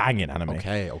swear. Banging anime.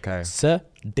 Okay.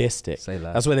 Sadistic. Say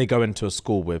that. That's where they go into a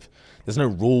school with. There's no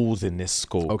rules in this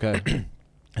school. Okay.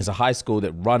 It's a high school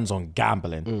that runs on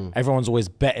gambling. Everyone's always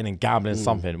betting and gambling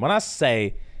something. When I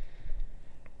say,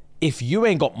 if you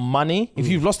ain't got money, if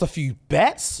you've lost a few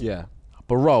bets, Yeah.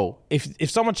 bro, if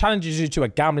someone challenges you to a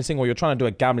gambling thing or you're trying to do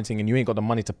a gambling thing and you ain't got the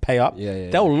money to pay up,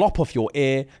 they'll lop off your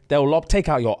ear, take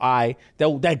out your eye,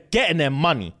 they're getting their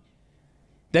money.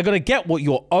 They're gonna get what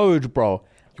you're owed, bro.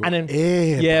 And then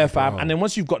fam. And then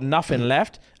once you've got nothing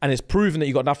left and it's proven that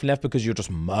you got nothing left because you're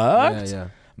just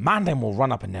murked, man then will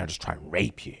run up in there and just try and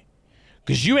rape you.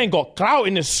 Because you ain't got clout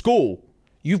in this school.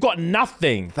 You've got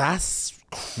nothing. That's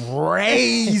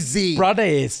crazy. Brother,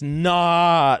 it's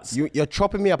nuts. You're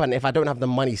chopping me up, and if I don't have the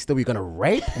money, still you're gonna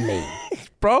rape me.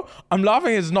 Bro, I'm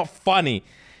laughing, it's not funny.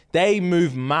 They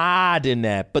move mad in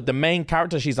there. But the main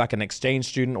character, she's like an exchange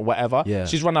student or whatever. Yeah.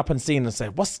 She's run up and seen and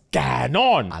said, what's going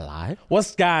on? I lie.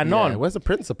 What's going on? Where's the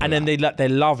principal? And then they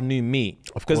love new meat.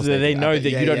 Because they know that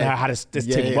you don't know how this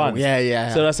thing runs.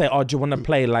 Yeah. So they say, oh, do you want to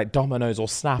play like dominoes or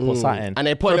snap or something? And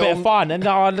they put for a bit of fun. And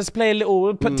let's play a little,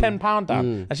 we'll put £10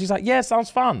 down. And she's like, yeah, sounds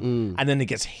fun. And then it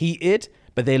gets heated,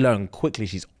 but they learn quickly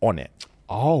she's on it.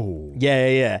 Oh.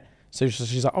 Yeah. So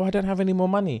she's like, oh, I don't have any more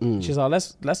money. She's like,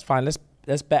 let's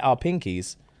bet our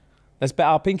pinkies. Let's bet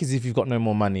our pinkies if you've got no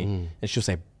more money. And she'll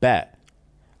say, bet.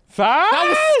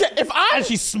 And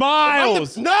she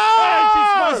smiles. No! And she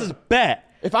smiles and says, bet.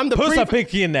 If I'm the Puts her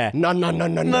pinky in there. No.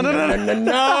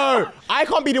 I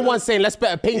can't be the one saying, let's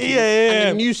bet a pinky. Yeah.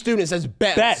 And the new student says,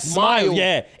 bet, smile.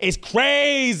 Yeah, it's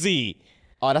crazy.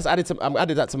 Oh, I'm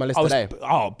added that to my list today.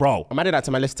 Bro. I'm adding that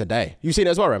to my list today. You seen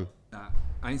it as well, Rem?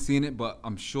 I ain't seen it, but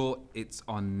I'm sure it's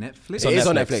on Netflix. It is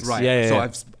on Netflix. Right. Yeah. So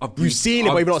I've You've seen it,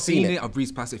 but you've not seen it. I've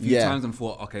breezed past it a few times and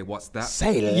thought, okay, what's that?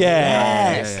 Say less.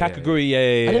 Yes. Category,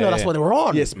 yeah. I didn't know that's what they were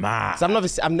on. Yes, man. So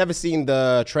I've never seen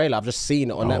the trailer. I've just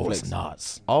seen it on Netflix. It's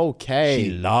nuts. Okay.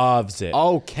 She loves it.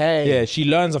 Okay. Yeah, she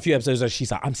learns a few episodes and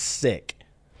she's like, I'm sick.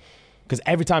 Because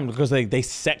every time, because they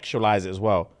sexualize it as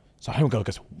well. So homegirl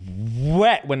gets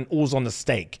wet when all's on the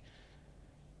stake.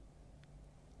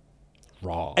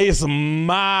 Raw. It's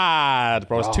mad,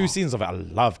 bro. It's 2 seasons of it. I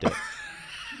loved it.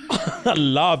 I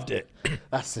loved it.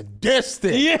 That's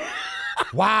sadistic. Yeah.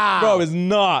 Wow. Bro, it's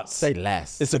nuts. Say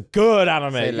less. It's a good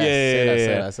anime. Say less.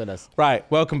 Yeah. Say less. Right,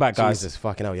 welcome back, guys. Jesus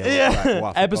fucking hell, yeah. Right,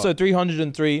 wow, Episode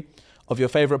 303 of your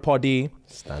favorite poddy.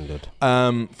 Standard.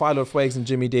 Philo Fwags and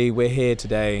Jimmy D. We're here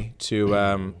today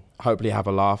to hopefully have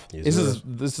a laugh. Yes,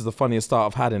 This is the funniest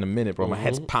start I've had in a minute, bro. My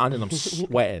head's pounding, I'm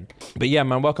sweating. But yeah,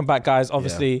 man, welcome back, guys.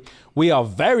 Obviously, we are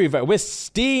very, we're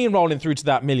steamrolling through to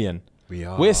that million. We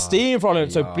are. We're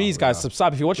steamrolling. So please, guys,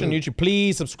 subscribe. If you're watching on YouTube,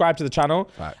 please subscribe to the channel.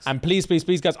 Facts. And please,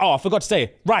 guys. Oh, I forgot to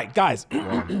say. Right, guys.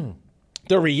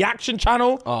 The reaction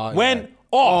channel went off.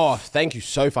 Oh, thank you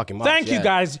so fucking much. Thank you,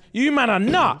 guys. You man are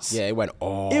nuts. Yeah, it went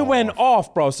off. It went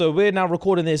off, bro. So we're now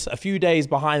recording this a few days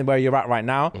behind where you're at right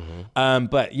now.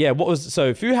 But yeah,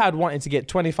 so Fuhad wanted to get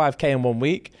 25K in 1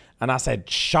 week, and I said,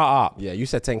 shut up. Yeah, you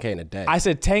said 10K in a day. I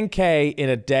said 10K in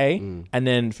a day, and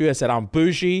then Fuhad said, I'm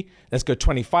bougie, let's go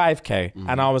 25K.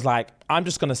 And I was like, I'm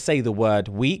just gonna say the word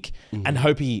week and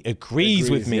hope he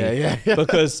agrees with me. Yeah.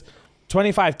 Because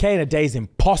 25K in a day is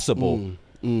impossible.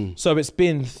 So it's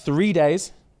been 3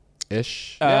 days.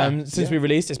 Ish. Since we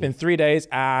released. It's been 3 days,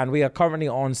 and we are currently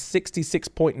on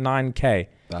 66.9K.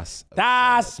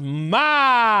 That's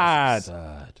mad.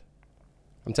 absurd.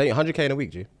 I'm telling you, 100K in a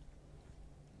week, G.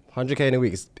 100K in a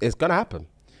week. It's gonna happen.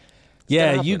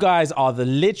 Yeah, you guys are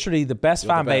literally the best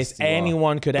fan base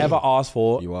anyone could ever ask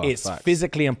for. You are, it's facts.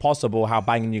 physically impossible how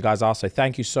banging you guys are. So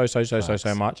thank you so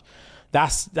much.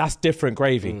 That's different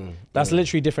gravy. That's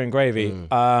literally different gravy.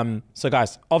 So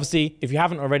guys, obviously, if you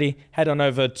haven't already, head on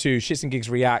over to ShxtsnGigs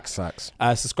Reacts. Facts.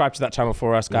 Subscribe to that channel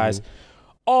for us, guys.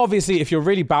 Obviously, if you're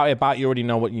really about it, you already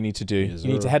know what you need to do.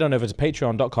 You need to head on over to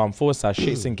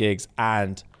patreon.com/ShxtsnGigs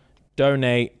and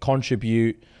donate,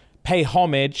 contribute, pay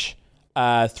homage.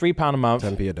 £3 a month.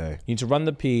 10p a day. You need to run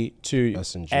the P to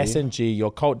SNG. Your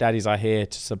cult daddies are here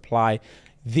to supply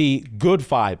the good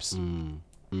vibes.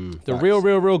 The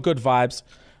real good vibes.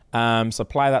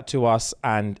 Supply that to us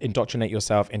and indoctrinate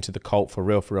yourself into the cult for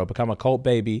real. Become a cult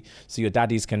baby so your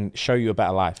daddies can show you a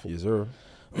better life. Yes, sir.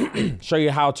 Show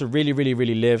you how to really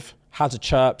live, how to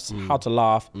chirps, how to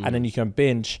laugh, and then you can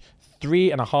binge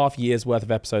 3.5 years worth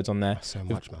of episodes on there. That's so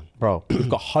much, man. Bro, we've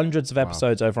got hundreds of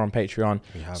episodes over on Patreon.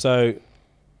 So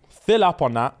fill up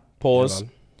on that, pause,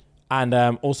 and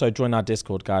also join our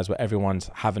Discord, guys, where everyone's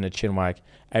having a chinwag,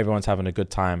 everyone's having a good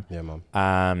time. Yeah, man.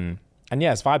 And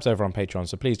yeah, it's vibes over on Patreon,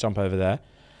 so please jump over there.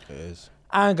 It is.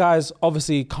 And guys,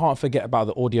 obviously can't forget about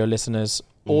the audio listeners.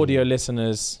 Audio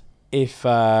listeners, if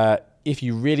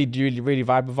you really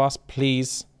vibe with us,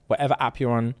 please, whatever app you're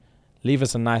on, leave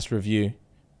us a nice review.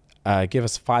 Give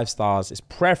us 5 stars. It's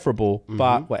preferable,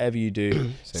 but whatever you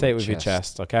do, say it with your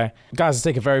chest, okay? Guys, let's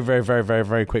take a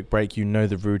very quick break. You know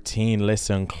the routine.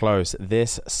 Listen close.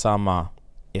 This summer,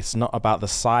 it's not about the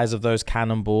size of those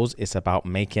cannonballs. It's about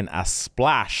making a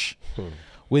splash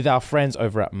with our friends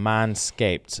over at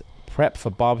Manscaped. Prep for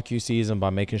barbecue season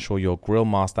by making sure your grill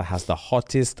master has the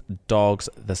hottest dogs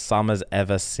the summer's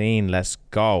ever seen. Let's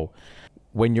go.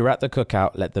 When you're at the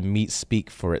cookout, let the meat speak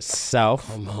for itself.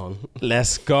 Come on.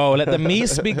 Let's go. Let the meat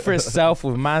speak for itself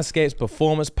with Manscaped's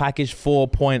Performance Package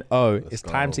 4.0. It's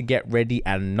time to get ready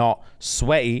and not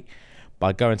sweaty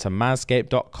by going to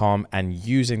manscaped.com and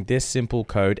using this simple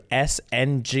code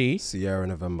SNG. Sierra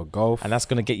November Golf. And that's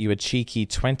going to get you a cheeky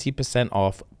 20%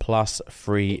 off plus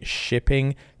free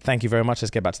shipping. Thank you very much.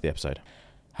 Let's get back to the episode.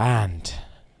 And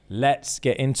let's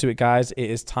get into it, guys. It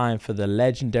is time for the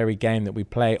legendary game that we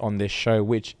play on this show,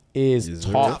 which is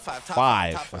Top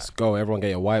 5. Let's go. Everyone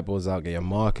get your whiteboards out, get your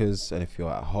markers. And if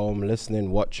you're at home listening,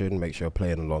 watching, make sure you're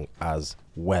playing along as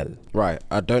well. Right.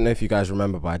 I don't know if you guys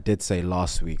remember, but I did say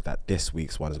last week that this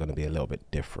week's one is going to be a little bit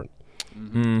different.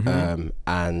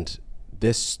 And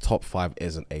this top 5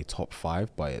 isn't a top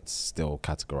 5, but it's still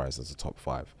categorized as a top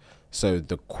 5. So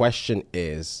the question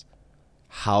is,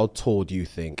 how tall do you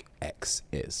think X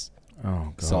is?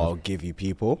 Oh, God. So I'll give you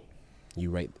people. You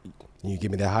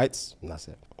give me their heights, and that's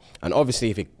it. And obviously,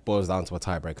 if it boils down to a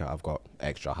tiebreaker, I've got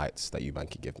extra heights that you man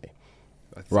can give me.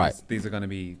 Right. These are going to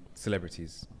be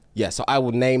celebrities. Yeah, so I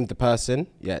will name the person.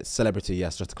 Yeah, celebrity,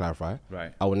 yes, just to clarify.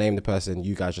 Right. I will name the person.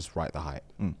 You guys just write the height.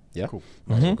 Yeah? Cool.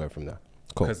 Right, we'll go from there.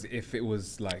 Cool. Because if it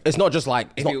was like... It's not just like...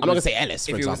 if I'm it not going to was- say Ellis,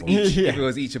 for if it was example. If it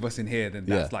was each of us in here, then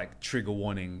that's Yeah. like trigger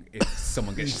warning if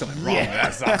someone gets something wrong.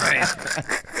 That's what I'm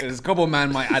saying. There's a couple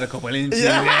man might add a couple inches.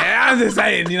 Yeah, I'm just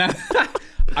saying, you know.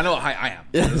 I know what height I am.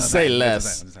 Yeah, I'm say saying,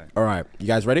 less. I'm just saying. All right, you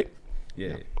guys ready?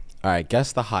 Yeah. All right,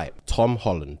 guess the height. Tom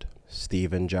Holland,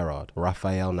 Steven Gerrard,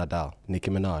 Rafael Nadal,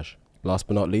 Nicki Minaj. Last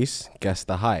but not least, guess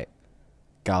the height.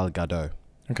 Gal Gadot.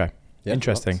 Okay. Yeah,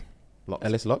 Interesting. Locked.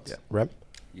 Ellis locked? Yeah. Rem?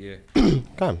 Yeah.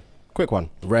 Come. Quick one.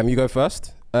 Rem, you go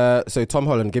first. So Tom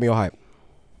Holland, give me your height.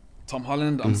 Tom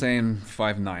Holland, I'm saying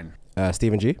 5'9",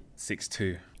 Steven G.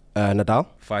 6'2", Nadal,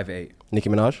 5'8", Nicki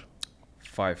Minaj,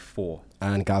 5'4",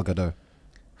 and Gal Gadot.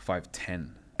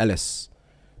 5'10". Ellis,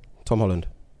 Tom Holland,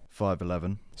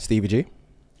 5'11", Stevie G,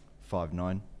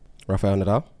 5'9", Rafael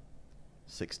Nadal,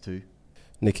 6'2",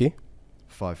 Nicki,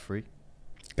 5'3",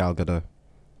 Gal Gadot.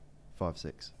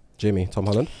 5'6". Jimmy, Tom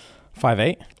Holland,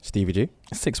 5'8", Stevie G,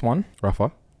 6'1",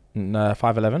 Rafa,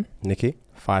 5'11", Nicki,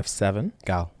 5'7",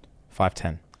 Gal.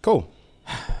 5'10". Cool.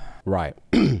 Right.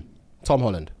 Tom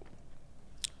Holland.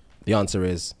 The answer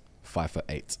is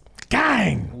 5'8".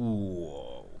 Gang!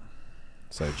 Whoa.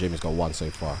 So Jimmy's got 1 so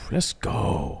far. Let's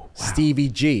go. Stevie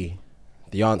G.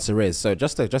 The answer is, so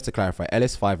just to clarify,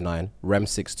 Ellis 5'9", Rem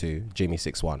 6'2", Jimmy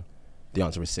 6'1". The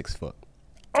answer is 6 foot.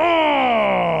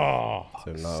 Oh!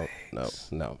 So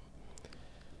no.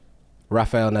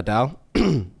 Rafael Nadal,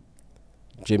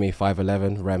 Jimmy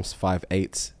 5'11", Rem's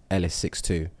 5'8", Ellis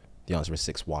 6'2". The answer is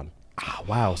 6'1". Ah,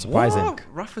 wow. Surprising. What?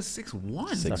 Rafa's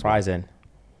 6'1". Surprising.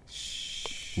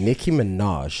 Nicki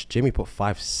Minaj, Jimmy put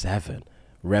 5'7",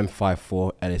 Rem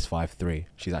 5'4", Ellis 5'3".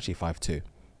 She's actually 5'2".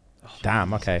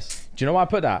 Damn, okay. Do you know why I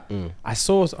put that? I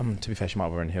saw, to be fair, she might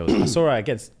be wearing heels. I saw her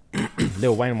against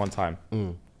Lil Wayne one time.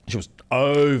 She was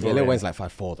over Yeah, Lil him. Wayne's like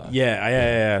 5'4" though.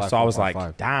 Yeah. So I 5'4", was like,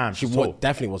 5'5". damn, She she's tall.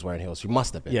 definitely was wearing heels. She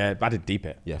must have been. Yeah, but I did deep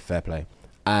it. Yeah, fair play.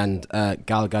 And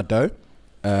Gal Gadot,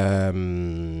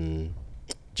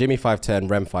 Jimmy 5'10",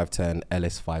 Rem 5'10",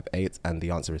 Ellis 5'8", and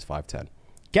the answer is 5'10".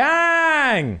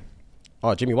 Gang!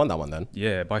 Oh, Jimmy won that one then.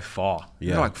 Yeah, by far.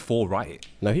 Yeah. Yeah. Like 4 right.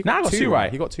 No, he Nah, I got 2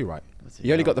 right. He got 2 right.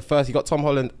 He only got the first. He got Tom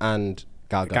Holland and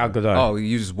Gal Gadot. Gal Gadot. Oh,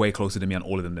 you're just way closer to me on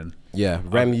all of them then. Yeah,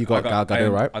 Rem, you got Gal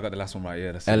Gadot right. I got the last one right,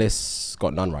 yeah. That's it. Ellis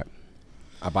got none right.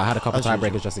 But I had a couple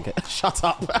tiebreakers just in case. Shut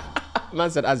up. Man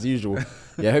said as usual.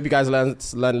 Yeah, hope you guys learn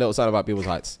a little something about people's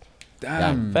heights.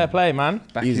 Damn. Fair play, man.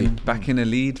 Easy. Back in the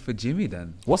lead for Jimmy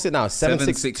then. What's it now?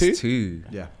 7-6-2? 7-6-2.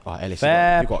 Yeah. Oh, Ellis,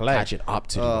 Fair you got to play. catch it up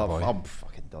to my boy. I'm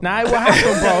fucking done. Nah, what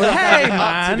happened, bro?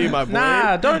 Hey, to do, my man. boy.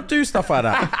 Nah, don't do stuff like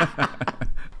that.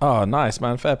 Oh, nice,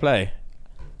 man. Fair play.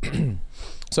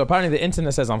 So apparently the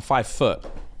internet says I'm 5 foot.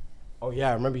 Oh yeah,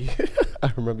 I remember you.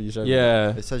 I remember you showed me.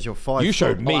 Yeah. It says you're 5 You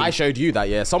showed foot. me. Oh, I showed you that.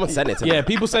 Yeah, someone sent it to me. Yeah,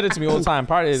 people said it to me all the time.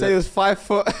 Apparently, Say he was 5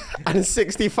 foot and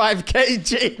 65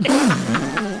 kg.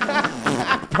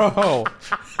 bro,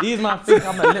 these man think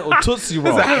I'm a little tootsie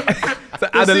roll.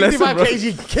 The 65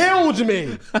 kg killed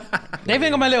me. They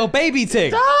think I'm a little baby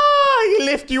tick. He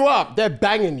lift you up. They're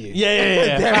banging you.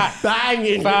 Yeah. They're Facts.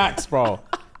 banging Facts, bro.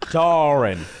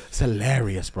 Jarring. It's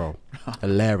hilarious, bro.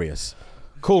 Hilarious.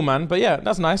 Cool, man. But yeah,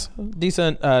 that's nice.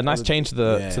 Decent, nice change to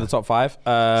the top 5.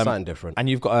 Something different. And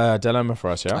you've got a dilemma for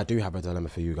us, yeah? I do have a dilemma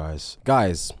for you guys.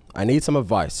 Guys, I need some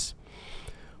advice.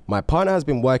 My partner has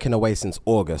been working away since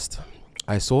August.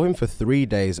 I saw him for 3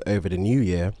 days over the new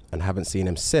year and haven't seen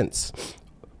him since.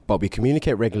 But we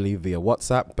communicate regularly via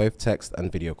WhatsApp, both text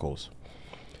and video calls.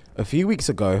 A few weeks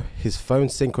ago, his phone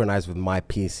synchronized with my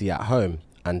PC at home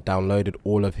and downloaded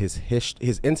all of his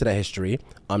internet history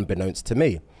unbeknownst to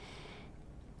me.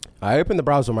 I opened the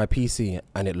browser on my PC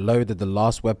and it loaded the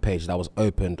last web page that was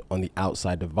opened on the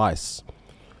outside device.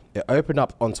 It opened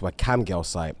up onto a camgirl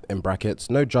site, in brackets,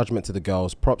 no judgment to the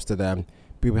girls, props to them.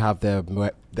 People have their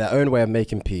own way of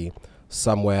making pee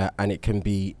somewhere and it can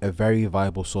be a very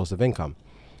viable source of income.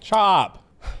 Shut up.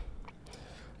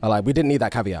 We didn't need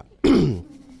that caveat.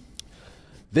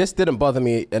 This didn't bother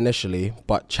me initially,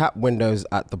 but chat windows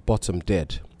at the bottom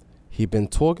did. He's been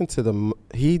talking the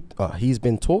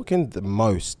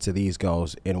most to these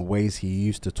girls in ways he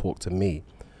used to talk to me,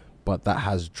 but that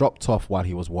has dropped off while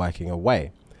he was working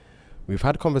away. We've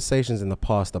had conversations in the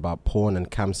past about porn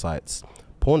and cam sites.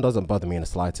 Porn doesn't bother me in the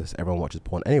slightest. Everyone watches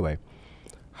porn anyway.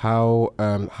 how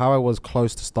I was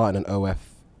close to starting an OF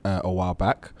a while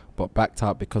back, but backed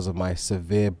out because of my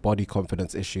severe body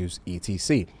confidence issues,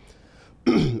 etc.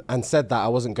 And said that I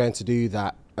wasn't going to do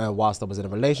that whilst I was in a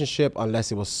relationship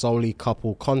unless it was solely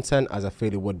couple content, as I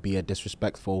feel it would be a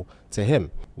disrespectful to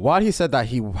him. While he said that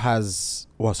he's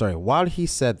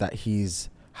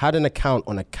had an account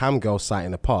on a camgirl site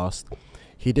in the past,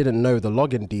 he didn't know the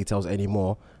login details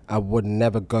anymore and would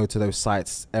never go to those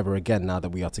sites ever again now that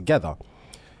we are together.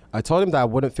 I told him that I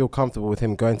wouldn't feel comfortable with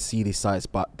him going to see these sites,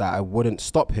 but that I wouldn't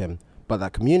stop him, but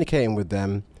that communicating with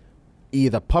them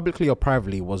either publicly or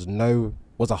privately was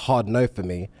a hard no for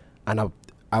me, and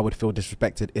I would feel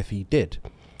disrespected if he did.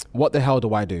 What the hell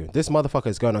do I do? This motherfucker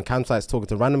is going on campsites talking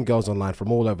to random girls online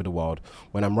from all over the world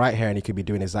when I'm right here, and he could be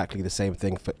doing exactly the same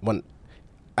thing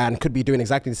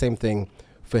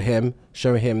for him,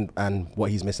 showing him and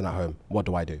what he's missing at home. What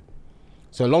do I do?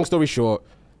 So long story short,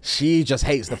 she just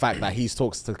hates the fact that he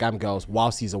talks to cam girls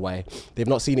whilst he's away. They've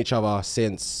not seen each other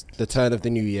since the turn of the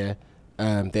new year.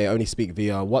 They only speak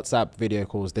via WhatsApp, video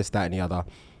calls, this, that, and the other.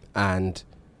 And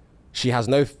she has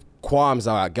no qualms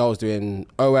about girls doing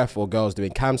OF or girls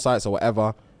doing campsites or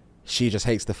whatever. She just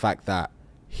hates the fact that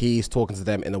he's talking to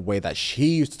them in a way that she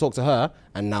used to talk to her,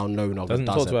 and now no longer doesn't.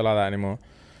 Talk to her like that anymore.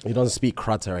 He doesn't speak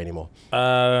crud to her anymore.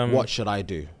 What should I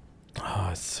do? Oh,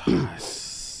 it's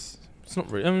not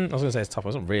really. I was gonna say it's tough.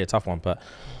 It's not really a tough one, but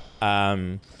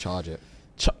charge it.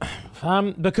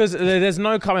 Because there's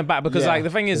no coming back. Because like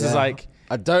the thing is like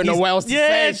I don't know what else to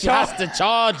say. She has to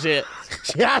charge it.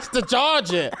 She has to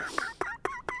charge it.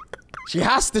 She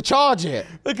has to charge it.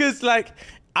 Because like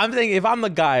I'm thinking, if I'm the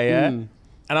guy, and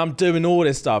I'm doing all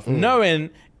this stuff, knowing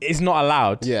it's not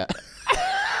allowed. Yeah.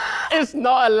 It's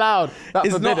not allowed.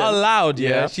 It's not allowed,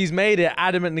 yeah. She's made it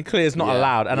adamantly clear it's not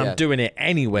allowed, and I'm doing it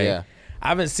anyway. Yeah. I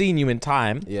haven't seen you in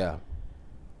time. Yeah.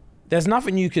 There's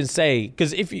nothing you can say,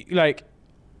 because if you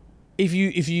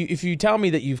tell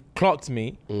me that you've clocked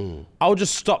me, I'll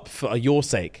just stop for your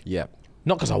sake. Yeah.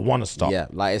 Not because I want to stop. Yeah,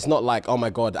 like it's not like, oh my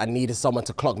God, I needed someone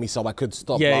to clock me so I could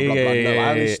stop, blah, blah, blah. No,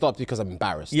 I only stopped because I'm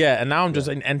embarrassed. Yeah, and now I'm just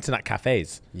entering at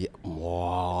cafes. Yeah.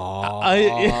 Whoa.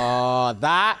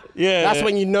 That's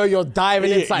when you know you're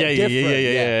diving inside different.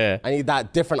 Yeah. I need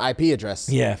that different IP address.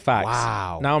 Yeah, facts.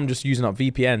 Wow. Now I'm just using up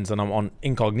VPNs and I'm on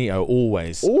incognito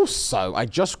always. Also, I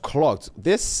just clocked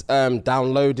this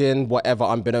downloading whatever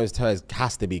unbeknownst to her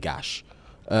has to be Gash.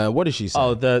 What did she say?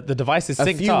 Oh, the device is synced up.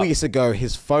 A few weeks ago,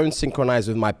 his phone synchronized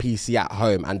with my PC at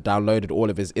home and downloaded all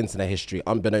of his internet history,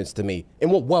 unbeknownst to me.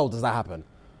 In what world does that happen?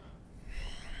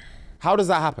 How does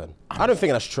that happen? I don't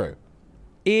think that's true.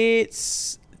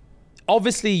 It's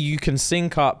obviously you can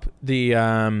sync up the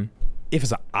if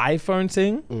it's an iPhone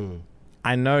thing.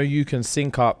 I know you can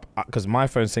sync up because my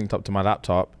phone synced up to my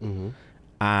laptop,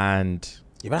 and.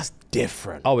 Yeah, but that's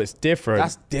different. Oh, it's different.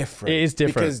 That's different. It is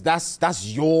different. Because that's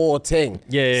your thing.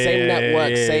 Yeah. Same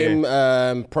network,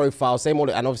 same profile, same all,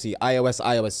 and obviously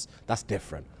iOS, that's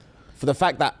different. For the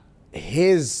fact that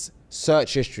his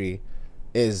search history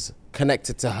is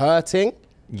connected to her thing,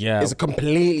 it's a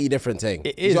completely different thing.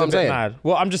 It is a bit mad.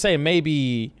 Well, I'm just saying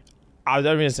maybe, I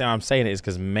don't really say I'm saying it is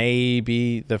because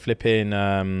maybe the flipping...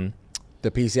 the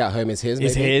PC at home is his,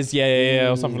 maybe? Is his, yeah,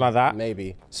 or something like that.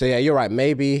 Maybe. So yeah, you're right,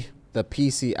 maybe... The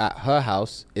PC at her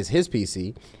house is his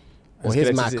PC or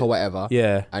his Mac or whatever.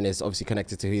 Yeah. And it's obviously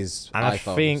connected to his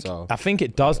iPhone. I think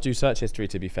it does do search history,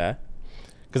 to be fair.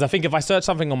 Because I think if I search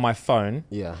something on my phone,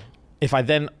 if I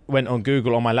then went on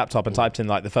Google on my laptop and typed in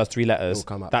like the first 3 letters,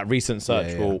 that recent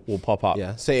search will pop up.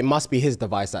 Yeah. So it must be his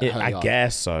device at her I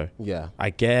guess so. Yeah. I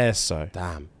guess so.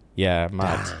 Damn. Yeah,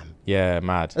 mad. Damn. Yeah,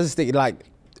 mad. That's the thing, like,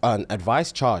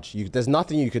 advice charge. There's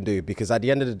nothing you can do because at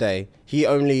the end of the day, he's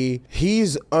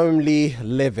only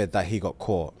livid that he got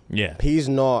caught. Yeah. He's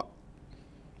not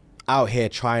out here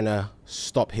trying to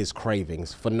stop his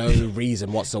cravings for no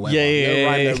reason whatsoever.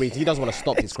 No reason. He doesn't want to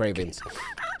stop his cravings.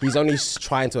 He's only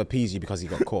trying to appease you because he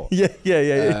got caught.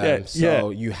 So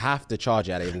you have to charge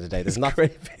it at the end of the day. There's nothing.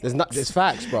 It's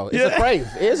facts, bro. It's a crave.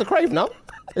 It is a crave now.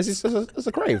 It's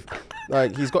a crave.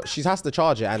 Like she has to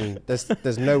charge it, and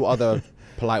there's no other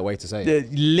polite way to say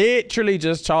it. Literally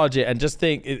just charge it and just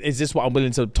think, is this what I'm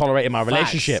willing to tolerate in my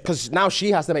relationship? Because now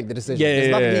she has to make the decision. There's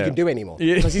nothing he can do anymore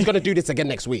because he's going to do this again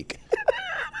next week.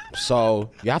 So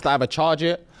you have to either charge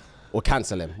it or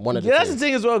cancel him. One of the two. That's the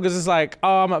thing as well, because it's like,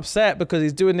 oh, I'm upset because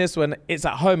he's doing this when it's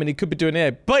at home and he could be doing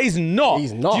it, but he's not.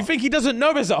 He's not. Do you think he doesn't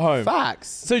know it's at home? Facts.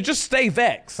 So just stay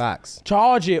vexed. Facts.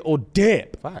 Charge it or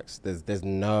dip. Facts. There's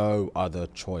no other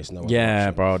choice. No.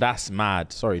 Yeah, bro, that's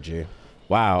mad. Sorry, G.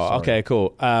 Wow. Sorry. Okay,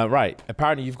 cool. Right.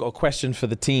 Apparently you've got a question for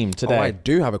the team today. Oh, I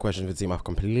do have a question for the team. I've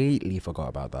completely forgot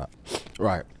about that.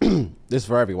 Right. This is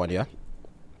for everyone, yeah?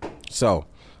 So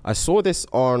I saw this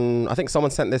on, I think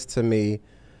someone sent this to me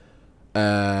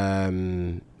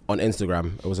on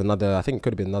Instagram. It was another, I think it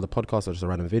could have been another podcast or just a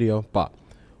random video. But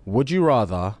would you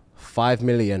rather 5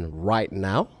 million right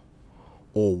now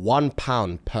or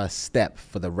 £1 per step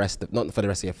for the rest of, not for the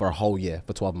rest of the year, for a whole year,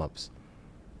 for 12 months?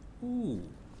 Ooh.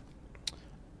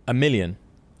 $1 million.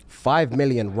 5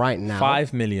 million right now.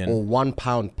 5 million. Or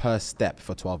 £1 per step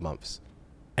for 12 months.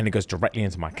 And it goes directly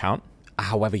into my account.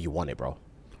 However you want it, bro.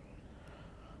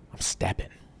 I'm stepping.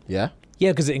 Yeah?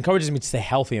 Yeah, because it encourages me to stay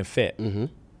healthy and fit. Mm-hmm.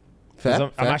 Fair,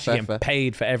 I'm actually getting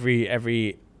paid for every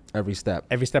step.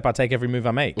 every step I take, every move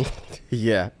I make.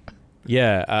 Yeah.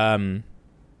 Yeah.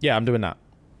 Yeah, I'm doing that.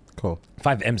 Cool.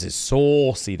 5Ms is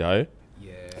saucy though.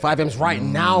 Yeah. 5M's right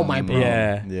now, my bro.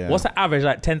 Yeah. Yeah. What's the average?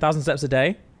 Like 10,000 steps a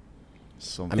day?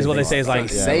 Something Is what they say is like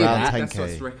say around that. 10K. That's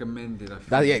what's recommended.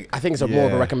 I think it's more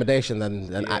of a Yeah. recommendation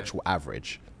than an Yeah. actual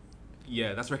average.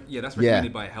 Yeah, that's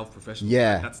recommended by a health professional.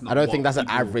 Yeah. That's not I don't what think that's an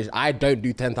people- average. I don't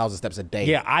do 10,000 steps a day.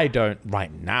 Yeah, I don't right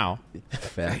now.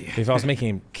 Fair. If I was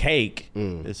making cake,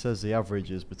 It says the average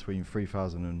is between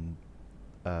 3,000 and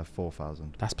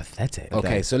 4,000. that's pathetic. Okay,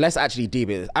 day. so let's actually deep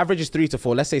it. Average is 3 to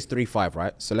 4. Let's say it's 3.5,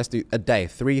 right? So let's do a day.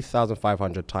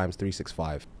 3,500 times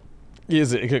 365.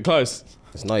 Is it close?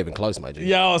 It's not even close, my G.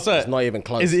 Yeah, I'll say It's not even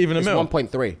close. Is it even a it's mil?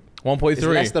 1.3. 1.3. It's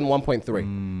less than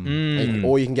 1.3.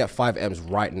 Or you can get 5M's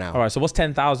right now. All right, so what's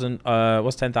 10,000?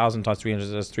 What's 10,000 times 300?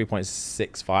 That's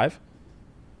 3.65.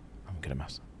 I'm good at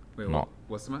maths. Wait, Not.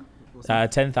 what's the matter?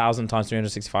 10,000 times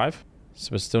 365. So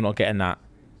we're still not getting that.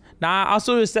 Nah, I'll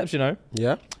still do the steps, you know.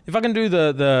 Yeah? If I can do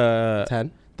the 10.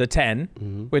 the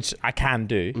 10, which I can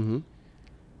do.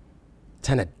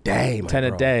 10 a day, man. 10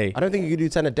 a day. I don't think you can do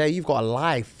 10 a day. You've got a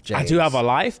life, James. I do have a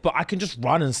life, but I can just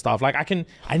run and stuff. Like I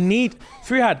need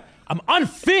Freehand. I'm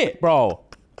unfit, bro.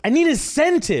 I need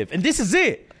incentive, and this is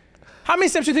it. How many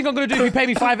steps do you think I'm gonna do if you pay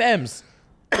me 5Ms?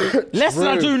 Less than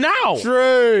I do now.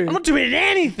 True. I'm not doing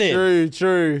anything.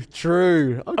 True.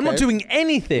 Okay. I'm not doing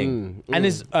anything. And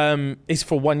it's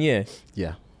for 1 year.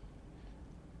 Yeah.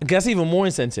 That's even more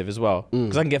incentive as well.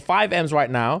 Because I can get 5Ms right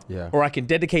now, Yeah. or I can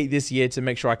dedicate this year to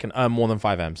make sure I can earn more than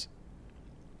 5Ms.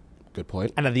 Good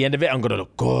point. And at the end of it, I'm gonna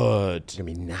look good. You're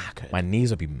going to be knackered. My knees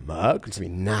will be murked, You're going to be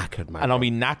knackered, man. and I'll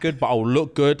be knackered, but I'll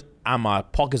look good, and my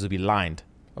pockets will be lined.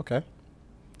 Okay.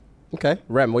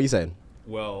 Rem, what are you saying?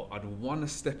 Well, I'd want to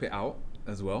step it out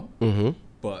as well.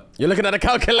 But You're looking at the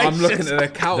calculations. I'm looking at the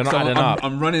calc. They're not So adding up.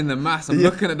 I'm running the maths. I'm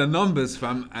looking at the numbers,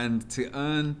 fam. And to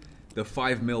earn the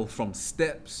 5 mil from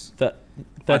steps,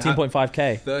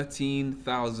 13.5K.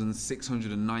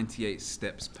 13,698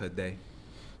 steps per day.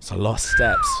 It's a lot of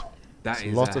steps. That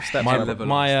is lot a of steps. hell My of a lot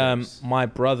my of steps. my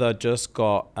brother just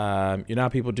got you know how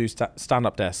people do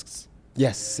stand-up desks.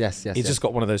 Yes. He's just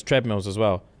got one of those treadmills as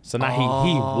well. So now he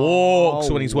walks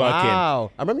when he's working.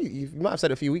 Wow. I remember you might have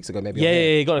said it a few weeks ago, maybe. Yeah, on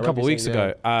here. he got I it a couple remember you weeks saying,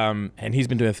 ago. And he's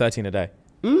been doing 13 a day.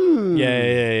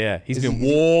 Yeah. He's been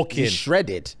walking. He's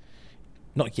shredded.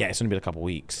 Not yet. It's only been a couple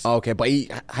weeks. Oh, okay, but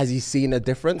has he seen a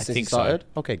difference since he think so. started?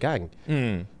 Okay, gang.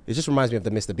 It just reminds me of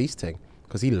the Mr. Beast thing.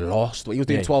 Because he lost weight. He was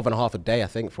doing Yeah. 12 and a half a day, I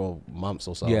think, for months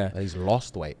or so. Yeah. And he's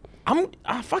lost weight. I might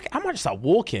just start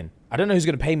walking. I don't know who's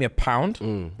gonna pay me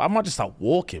 £1, but I might just start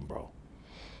walking, bro.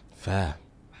 Fair.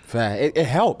 It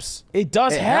helps. It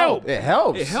does help. It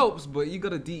helps. It helps, but you got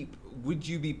to deep. Would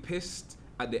you be pissed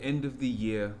at the end of the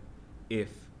year if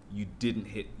you didn't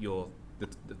hit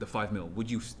the 5 mil? Would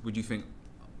you think,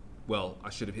 well, I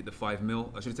should have hit the 5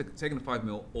 mil. I should have taken the 5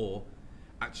 mil, or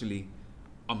actually,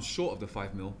 I'm short of the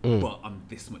 5 mil, but I'm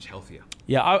this much healthier.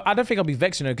 Yeah, I don't think I'll be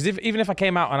vexed, you know, because even if I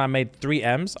came out and I made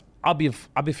 3Ms, I'll be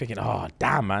thinking, oh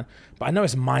damn, man. But I know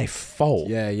it's my fault.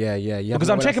 Yeah. Because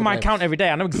I'm checking my account every day.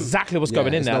 I know exactly what's going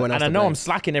in there's there, no one and else I to know blame. I'm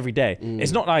slacking every day.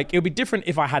 It's not like it would be different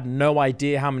if I had no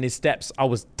idea how many steps I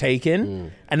was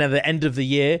taking, and at the end of the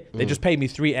year they just paid me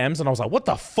 3Ms, and I was like, what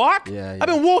the fuck? Yeah. I've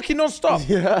been walking non-stop.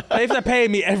 Like, if they're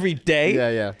paying me every day,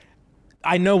 Yeah.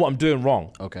 I know what I'm doing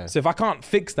wrong. Okay. So if I can't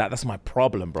fix that, that's my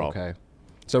problem, bro. Okay.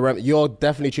 So, Rem, you're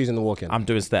definitely choosing the walk-in. I'm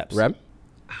doing steps. Rem?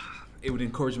 It would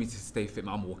encourage me to stay fit.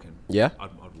 I'm walking. Yeah?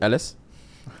 I'd walk. Ellis?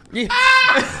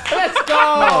 Let's go!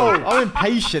 I'm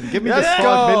impatient. Give me Let's the go.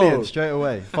 5 million straight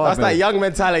away. 5 That's that million. young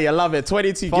mentality. I love it.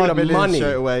 22, give 5 the million money.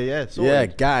 straight away, yeah. Yeah,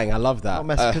 gang. I love that.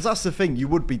 Because that's the thing. You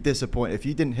would be disappointed if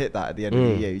you didn't hit that at the end of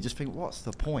the year. You just think, what's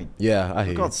the point? Yeah, I hear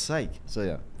For you. God's sake. So,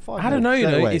 yeah. 5 I don't know, million you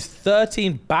straight know, away. it's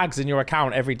 13 bags in your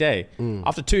account every day.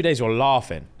 After 2 days, you're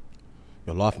laughing.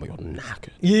 You're laughing, but you're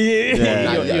knackered.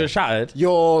 Yeah. Yeah. You're shattered.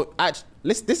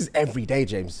 Listen, this is every day,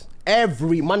 James.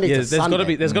 Every Monday Yeah, to there's Sunday.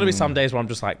 gotta be some days where I'm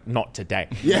just like, not today.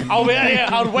 Yeah. I'll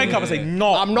wake up and say,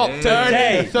 not. I'm not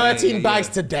today. turning 13 bags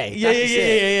today. Yeah. That's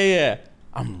it. Yeah.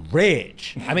 I'm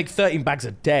rich. I make 13 bags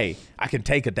a day. I can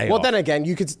take a day Well, off. then again,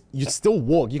 you still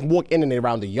walk. You can walk in and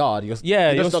around the yard. You're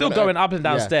still going up and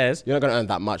down stairs. You're not gonna earn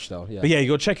that much though. Yeah. But yeah, you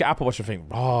go check your Apple Watch and think,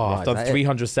 I've done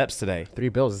 300 steps today.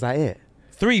 $3 is that it?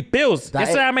 3 bills.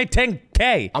 Yesterday I made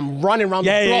 10K. I'm running around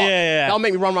the block. Yeah. That'll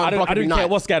make me run around the block. I don't care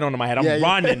what's going on in my head. I'm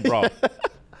running, bro.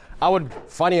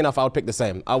 Funny enough, I would pick the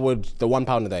same. I would the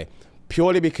 £1 a day,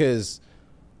 purely because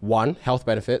 1, health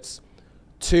benefits.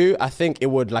 2, I think it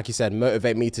would, like you said,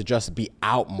 motivate me to just be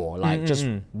out more, like just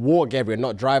walk everywhere,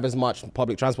 not drive as much,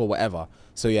 public transport, whatever.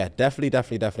 So yeah, definitely,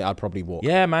 I'd probably walk.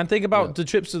 Yeah, man. Think about the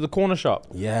trips to the corner shop.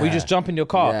 Yeah. Where you just jump in your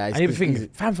car. Yeah, and you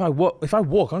think, fam, if I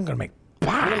walk, I'm gonna make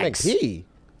bags.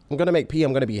 I'm gonna make pee.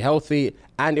 I'm gonna be healthy,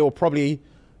 and it will probably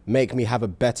make me have a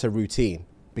better routine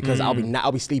because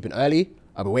I'll be sleeping early.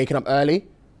 I'll be waking up early.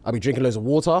 I'll be drinking loads of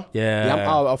water.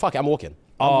 Yeah. Fuck it, I'm walking.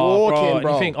 Bro. bro. And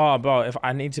you think, bro, if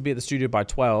I need to be at the studio by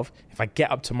 12, if I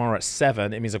get up tomorrow at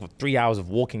 7, it means I've got 3 hours of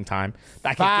walking time that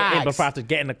I can get in before I have to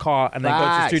get in the car and then go to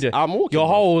the studio. I'm walking. Your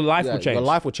whole life will change. Your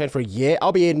life will change for a year.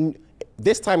 I'll be in,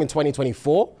 this time in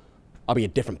 2024, I'll be a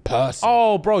different person.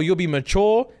 Oh, bro, you'll be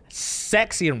mature,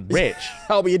 sexy, and rich.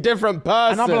 I'll be a different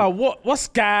person. And I'll be like, what's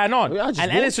going on? I just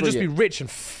And walk Ellis will for just you. be rich and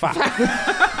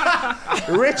fat.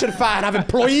 Rich and fat and have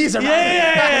employees around.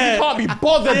 Yeah. You can't be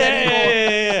bothered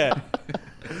anymore.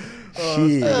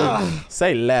 Yeah.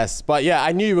 Say less. But yeah,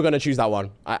 I knew you were going to choose that one.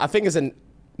 I think it's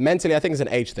mentally, I think it's an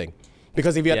age thing.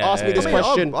 Because if you had asked me this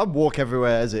question. I walk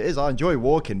everywhere as it is. I enjoy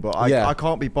walking, but I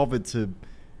can't be bothered to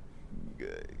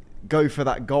go for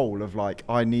that goal of like,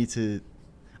 I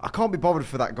can't be bothered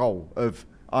for that goal of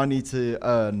I need to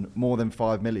earn more than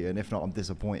 5 million. If not, I'm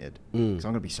disappointed. Because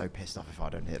I'm going to be so pissed off if I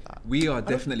don't hit that. We are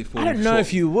definitely falling I don't know short.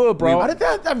 if you will, bro. I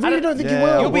really don't think you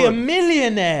will. You'll be a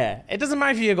millionaire. It doesn't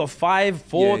matter if you got 5,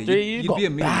 4, 3. You'd got be a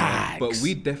millionaire, bags. but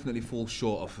we definitely fall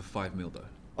short of a 5 mil though.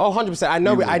 Oh, 100%. I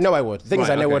know I would. The thing is,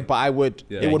 I know I would, but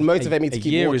it would motivate me to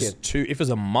keep year walking. is too. If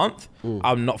it's a month,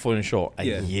 I'm not falling short. A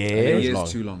year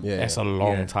is too long. Yeah. It's a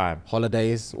long time.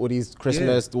 Holidays, all these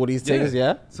Christmas, all these things,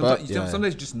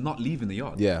 Sometimes just not leaving the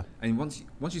yard. Yeah. And once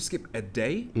you skip a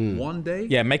day, one day.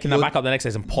 Yeah, making that back up the next day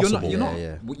is impossible.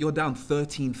 You're down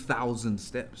 13,000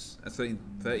 steps. That's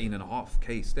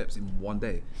 13.5K steps in one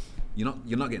day. You're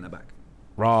not getting that back.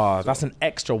 Raw, that's an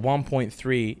extra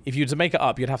 1.3. If you were to make it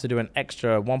up, you'd have to do an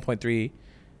extra 1.3,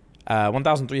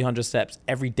 1,300 steps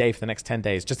every day for the next 10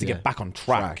 days just to get back on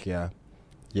track. Yeah.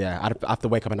 I'd have to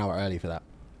wake up an hour early for that.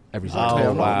 Every day.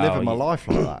 I'm not living my life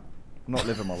like that. I'm not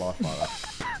living my life like that.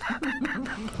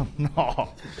 No.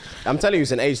 I'm telling you,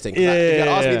 it's an age thing. If you had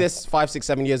asked me this 5, 6,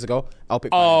 7 years ago, I'll pick.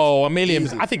 Oh, a million.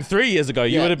 I think 3 years ago,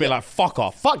 you would have been like, fuck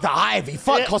off. Fuck the Ivy.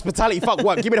 Fuck hospitality. Fuck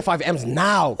work. Give me the 5 M's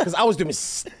now. Because I was doing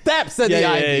steps at the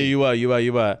Ivy. Yeah,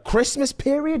 you were. Christmas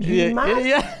period? You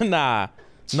mad? Nah,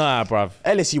 bruv.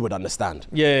 Ellis, you would understand.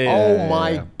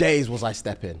 My days was I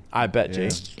stepping. I bet, G.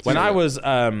 When I was,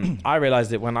 I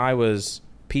realized it when I was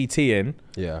PTing.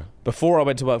 Yeah. Before I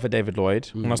went to work for David Lloyd,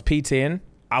 when I was PTing,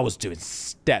 I was doing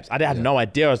steps. I had no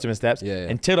idea I was doing steps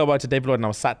until I worked at David Lloyd and I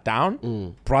was sat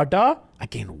down. Brother, I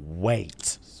gained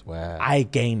weight. Swear. I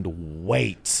gained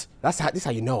weight. This is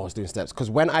how you know I was doing steps. Because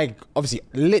when I, obviously,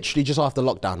 literally just after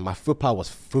lockdown, my fupa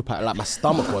was like my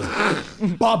stomach was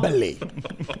bubbly.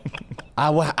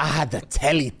 I had the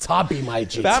Teletubby, my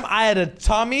G. Fam, I had a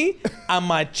tummy and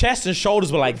my chest and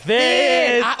shoulders were like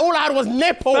this. All I had was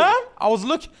nipple. Fam,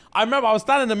 I remember I was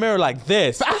standing in the mirror like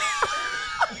this.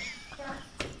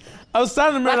 I was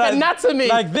standing in the mirror like anatomy.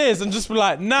 Like this and just be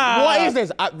like, nah. What is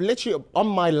this? Literally, on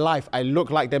my life, I look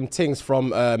like them things from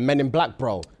Men in Black,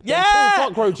 bro. Yeah. Them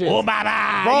cockroaches. Oh,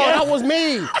 baba. Bro, Yeah. that was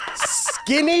me.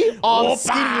 Skinny arms,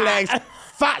 skinny legs,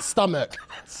 fat stomach,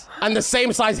 and the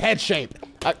same size head shape.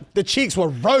 The cheeks were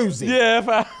rosy. Yeah,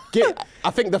 fam. I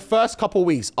think the first couple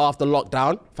weeks after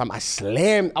lockdown, fam, I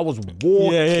slimmed. I was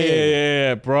walking.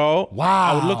 Yeah, bro.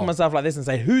 Wow. I would look at myself like this and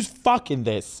say, who's fucking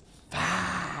this?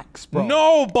 Facts, bro.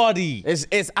 Nobody.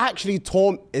 It's actually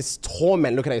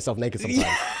torment looking at yourself naked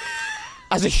sometimes.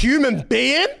 As a human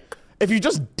being, if you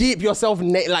just deep yourself,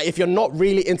 like if you're not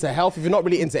really into health, if you're not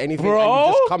really into anything, Bro. and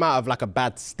you just come out of like a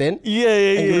bad stint, and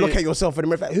you look at yourself in the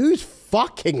mirror, like, who's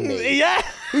fucking me? Yeah.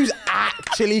 Who's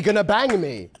actually gonna bang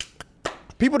me?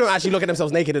 People don't actually look at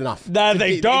themselves naked enough. Nah,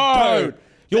 they don't.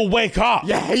 You'll wake up.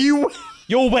 Yeah,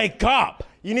 You'll wake up.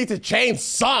 You need to change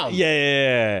some.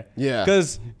 Yeah.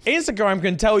 Because Instagram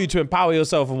can tell you to empower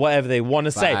yourself and whatever they want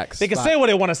to say. They can say what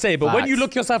they want to say, but when you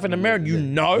look yourself in the mirror, you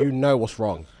know what's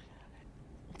wrong.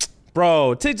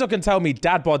 Bro, TikTok can tell me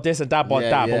dad bod this and dad bod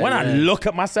that, but when I look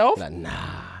at myself, Like, nah.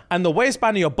 and the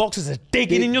waistband of your boxers is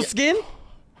digging in your skin,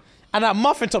 and that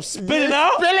muffin top spilling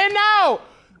out. Spilling out.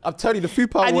 I'm telling you, the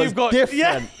fupa And was you've got different.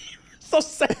 yeah. Stop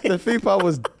saying. The fupa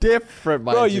was different,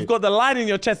 Bro, you've got the line in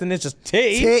your chest and it's just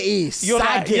titty. titty You're like,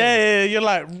 sagging. yeah, you're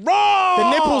like, raw.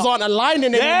 The nipples aren't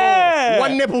aligning Yeah. anymore.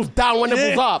 One nipple's down, one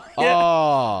nipple's up. Yeah.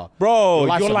 Oh, Bro,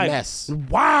 life's you're a like, mess.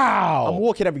 wow. I'm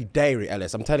walking every day,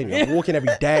 Ellis. I'm telling you, I'm walking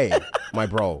every day, my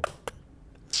bro.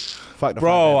 Fuck the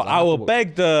Bro, fact that I will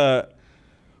beg the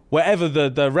whatever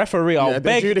the referee. I'll the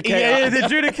beg adjudicator. Yeah, the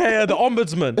adjudicator, the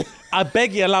ombudsman. I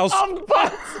beg you allow.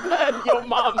 Ombudsman, your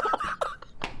mum.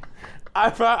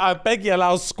 I beg you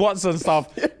allow squats and stuff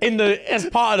in the as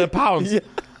part of the pounds. Yeah.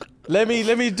 Let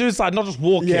me do something, not just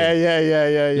walking.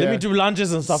 Yeah. Let me do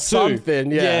lunges and stuff Something,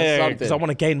 too. yeah, something. because I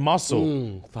want to gain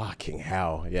muscle. Fucking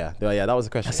hell, yeah. That was a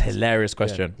question. That's a hilarious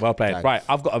question. Yeah. Well played. Thanks. Right,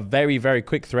 I've got a very, very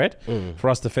quick thread for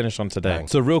us to finish on today.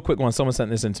 Thanks. So real quick one, someone sent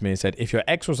this in to me and said, if your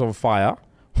ex was on fire,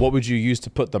 what would you use to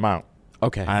put them out?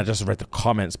 Okay. And I just read the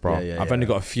comments, bro. I've only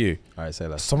got a few. All right, say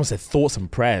that. Someone said thoughts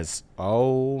and prayers.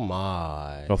 Oh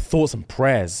my. Your thoughts and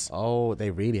prayers. Oh, they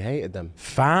really hated them.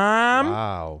 Fam.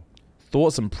 Wow.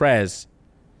 Thoughts and prayers.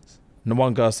 And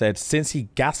one girl said, since he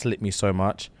gaslit me so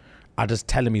much, I just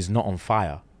tell him he's not on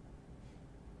fire.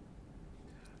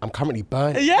 I'm currently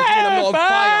burning. Yeah, I'm not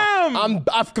fam. on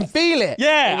fire. I can feel it.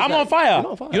 Yeah, He's I'm like, on fire. You're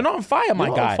not on fire. You're not on fire, my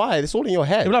You're guy. not on fire. It's all in your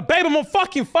head. You're like, babe, I'm on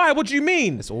fucking fire. What do you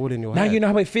mean? It's all in your Now head. you know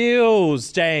how it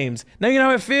feels, James. Now you know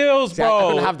how it feels, See, bro. I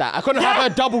couldn't have that. I couldn't have her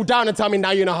double down and tell me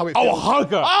now you know how it feels. Oh, hug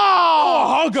her.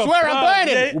 Oh, hug her. Swear I'm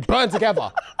burning. Yeah. We'll burn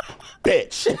together.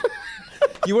 Bitch.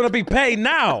 You want to be petty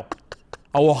now?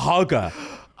 I will hug her.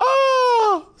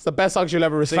 Oh, it's the best hug you'll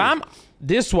ever receive. Fam,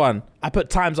 this one, I put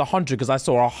times 100 because I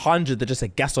saw 100 that just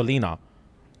said gasolina.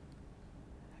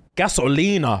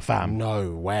 Gasolina, fam.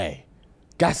 No way.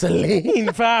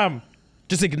 Gasoline. Fam,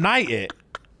 just ignite it.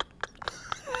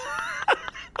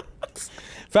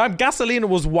 Fam, gasolina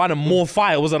was one and more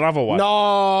fire was another one.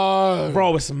 No.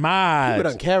 Bro, it's mad.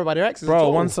 People don't care about your exes at Bro,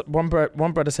 all.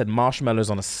 one brother said marshmallows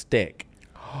on a stick.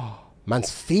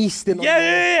 Man's feasting on,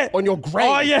 Yeah. on your grave.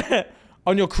 Oh, yeah.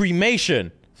 On your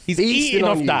cremation. He's Feasting eating on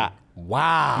off you. that.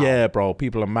 Wow. Yeah, bro,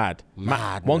 people are mad.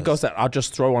 Madness. One girl said, I'll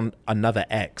just throw on another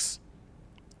ex.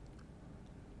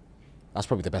 That's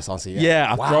probably the best answer yet. Yeah,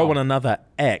 I'll Wow. throw on another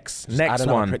ex. Add Next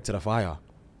another one, prick to the fire.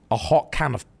 a hot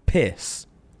can of piss.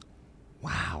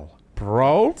 Wow.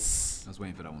 Bro. I was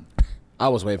waiting for that one. I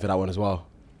was waiting for that one as well.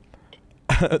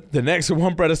 The next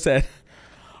one, brother said,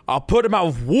 I'll put him out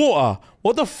with water.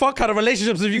 What the fuck kind of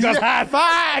relationships have you guys had?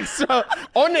 Facts.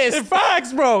 Honest. In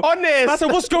facts, bro. Honest. I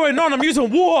said, what's going on? I'm using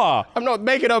water. I'm not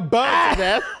making a burn to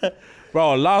death.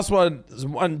 Bro, last one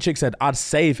chick said, I'd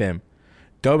save him.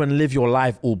 Go and live your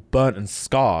life all burnt and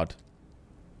scarred.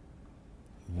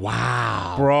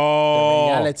 Wow. Bro.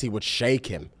 Reality would shake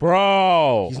him.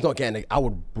 Bro. He's not getting it. I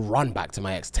would run back to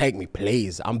my ex. Take me,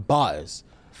 please. I'm buzzed.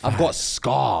 I've got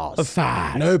scars.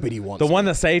 Fact. Nobody wants The one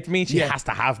me. that saved me, she Yeah. has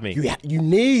to have me. You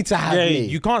need to have me.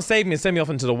 You can't save me and send me off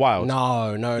into the wild.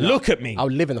 No. Look at me. I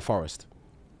would live in the forest.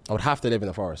 I would have to live in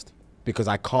the forest because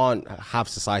I can't have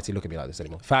society look at me like this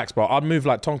anymore. Facts, bro. I'd move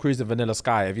like Tom Cruise in Vanilla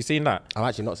Sky. Have you seen that? I'm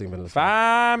actually not seeing Vanilla Sky.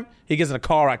 Fam, he gets in a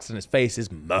car accident, his face is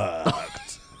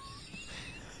murked.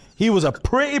 He was a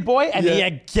pretty boy and he Yeah.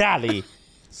 had galley.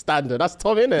 Standard. That's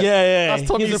Tom, innit? Yeah. That's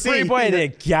Tom. He's you a see. pretty boy and he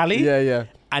had galley. Yeah.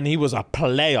 And he was a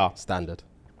player. Standard.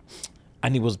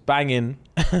 And he was banging,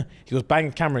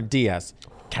 Cameron Diaz.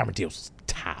 Cameron Diaz was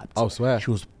tapped. Oh, swear. She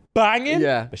was banging,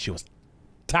 Yeah. but she was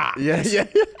tapped. Yeah.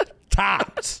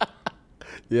 Tapped.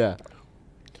 Yeah.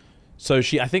 So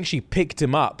I think she picked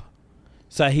him up.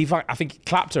 So I think he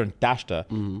clapped her and dashed her.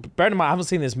 Bear in mind, I haven't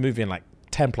seen this movie in like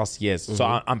 10 plus years. So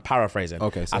I'm paraphrasing.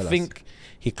 Okay, say I less. think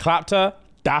he clapped her,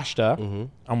 dashed her,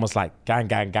 and was like, gang,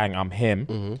 gang, gang, I'm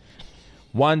him.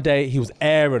 One day, he was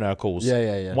airing her calls.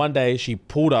 Yeah. One day, she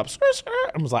pulled up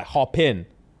and was like, hop in.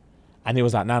 And he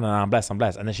was like, no, I'm blessed. And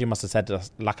then she must have said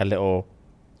like a little...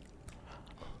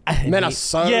 Men are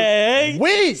so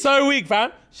weak. So weak,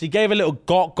 fam. She gave a little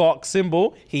gok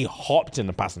symbol. He hopped in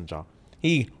the passenger.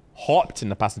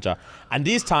 And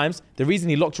these times, the reason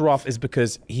he locked her off is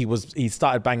because he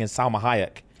started banging Salma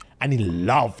Hayek and he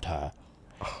loved her.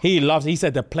 He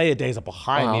said the player days are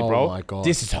behind me, bro. Oh my God.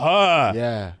 This is her.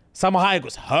 Yeah. Salma Hayek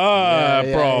was her,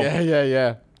 bro.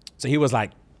 Yeah. So he was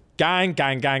like, gang.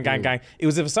 It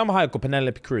was either Salma Hayek or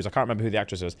Penelope Cruz. I can't remember who the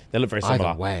actress was. They look very similar.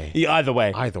 Either way. Yeah, either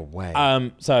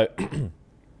way. So,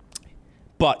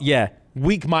 but yeah,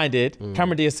 weak-minded.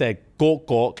 Cameron Diaz said,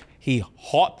 gawk. He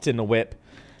hopped in the whip.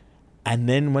 And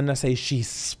then when I say she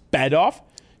sped off,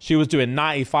 she was doing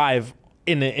 95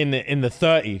 in the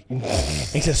 30.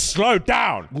 He said, slow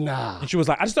down. Nah. And she was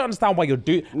like, I just don't understand why you're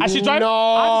doing. As she drove, No,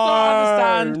 I just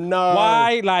don't understand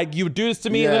why like you would do this to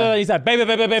me. Yeah. He said, baby,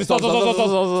 stop,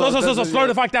 slow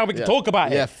the fuck down. We can talk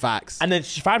about it. Yeah, facts. And then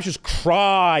she was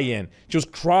crying. She was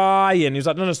crying. He was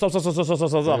like, no, stop.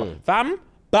 Fam,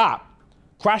 bap.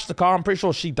 Crashed the car. I'm pretty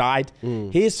sure she died.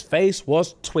 His face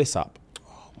was twist up.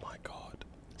 Oh my God.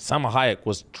 Salma Hayek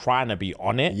was trying to be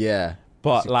on it. Yeah.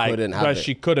 But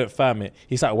she couldn't firm it.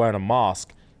 He started wearing a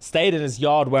mask. Stayed in his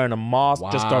yard wearing a mask,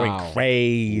 just going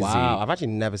crazy. Wow, I've actually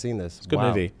never seen this. It's a good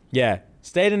movie. Yeah.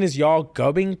 Stayed in his yard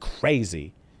going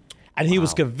crazy. And he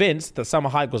was convinced that Salma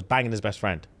Hayek was banging his best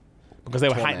friend. Because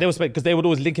they would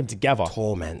always link him together.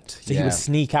 Torment. So he would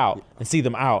sneak out and see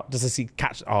them out just to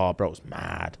catch. Oh, bro, it's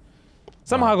mad.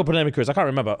 Salma Hayek or Penelope Cruz, I can't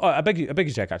remember. Oh, I beg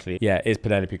you check actually. Yeah, it's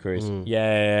Penelope Cruz.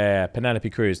 Yeah, Penelope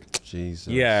Cruz. Jesus.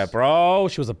 Yeah, bro,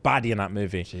 she was a baddie in that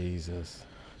movie. Jesus.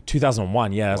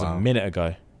 2001, yeah, that was a minute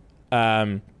ago.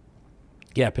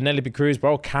 Yeah, Penelope Cruz,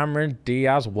 bro. Cameron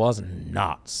Diaz was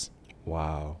nuts.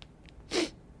 Wow.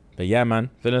 But yeah,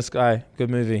 man, Vanilla Sky, good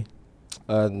movie.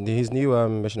 His new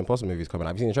Mission Impossible movie is coming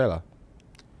out. Have you seen the trailer?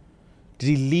 Did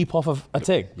he leap off of a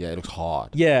thing? Yeah, it looks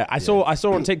hard. Yeah, I saw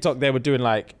on TikTok they were doing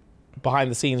like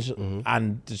behind the scenes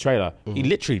and the trailer. He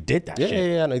literally did that shit.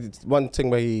 Yeah. No, it's one thing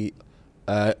where he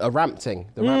a ramp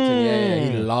thing. The ramp thing. Yeah.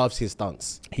 He loves his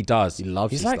stunts. He does. He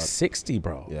loves. He's his like stunts. 60,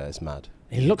 bro. Yeah, it's mad.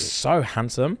 He looks so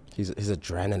handsome. His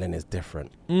adrenaline is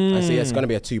different. I see. It's going to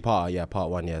be a 2-part. Yeah, part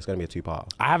 1. Yeah, it's going to be a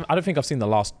 2-part. I don't think I've seen the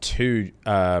last 2.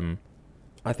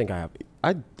 I think I have.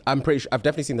 I'm pretty sure. I've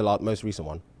definitely seen the most recent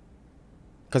one.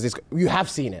 Because you have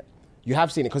seen it. You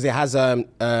have seen it because it has Henry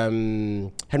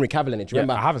Cavill in it. Do you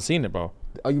remember? I haven't seen it, bro.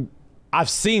 Are you? I've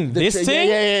seen this thing.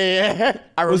 Yeah.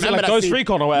 I remember. Was it like Ghost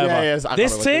Recon or whatever? Yeah,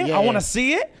 this thing, I want to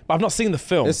see it, but I've not seen the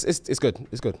film. It's good.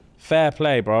 It's good. Fair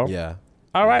play, bro. Yeah.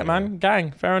 All right, man.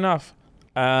 Gang. Fair enough.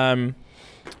 But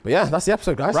yeah, that's the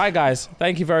episode, guys. Right, guys.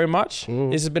 Thank you very much.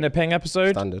 This has been a Peng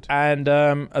episode. Standard. And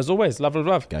as always,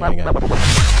 love.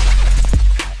 Gang.